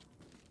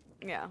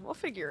 Yeah, we'll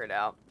figure it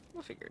out.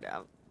 We'll figure it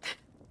out.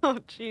 Oh,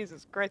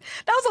 Jesus Christ.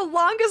 That was the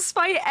longest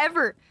fight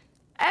ever.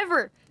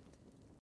 Ever.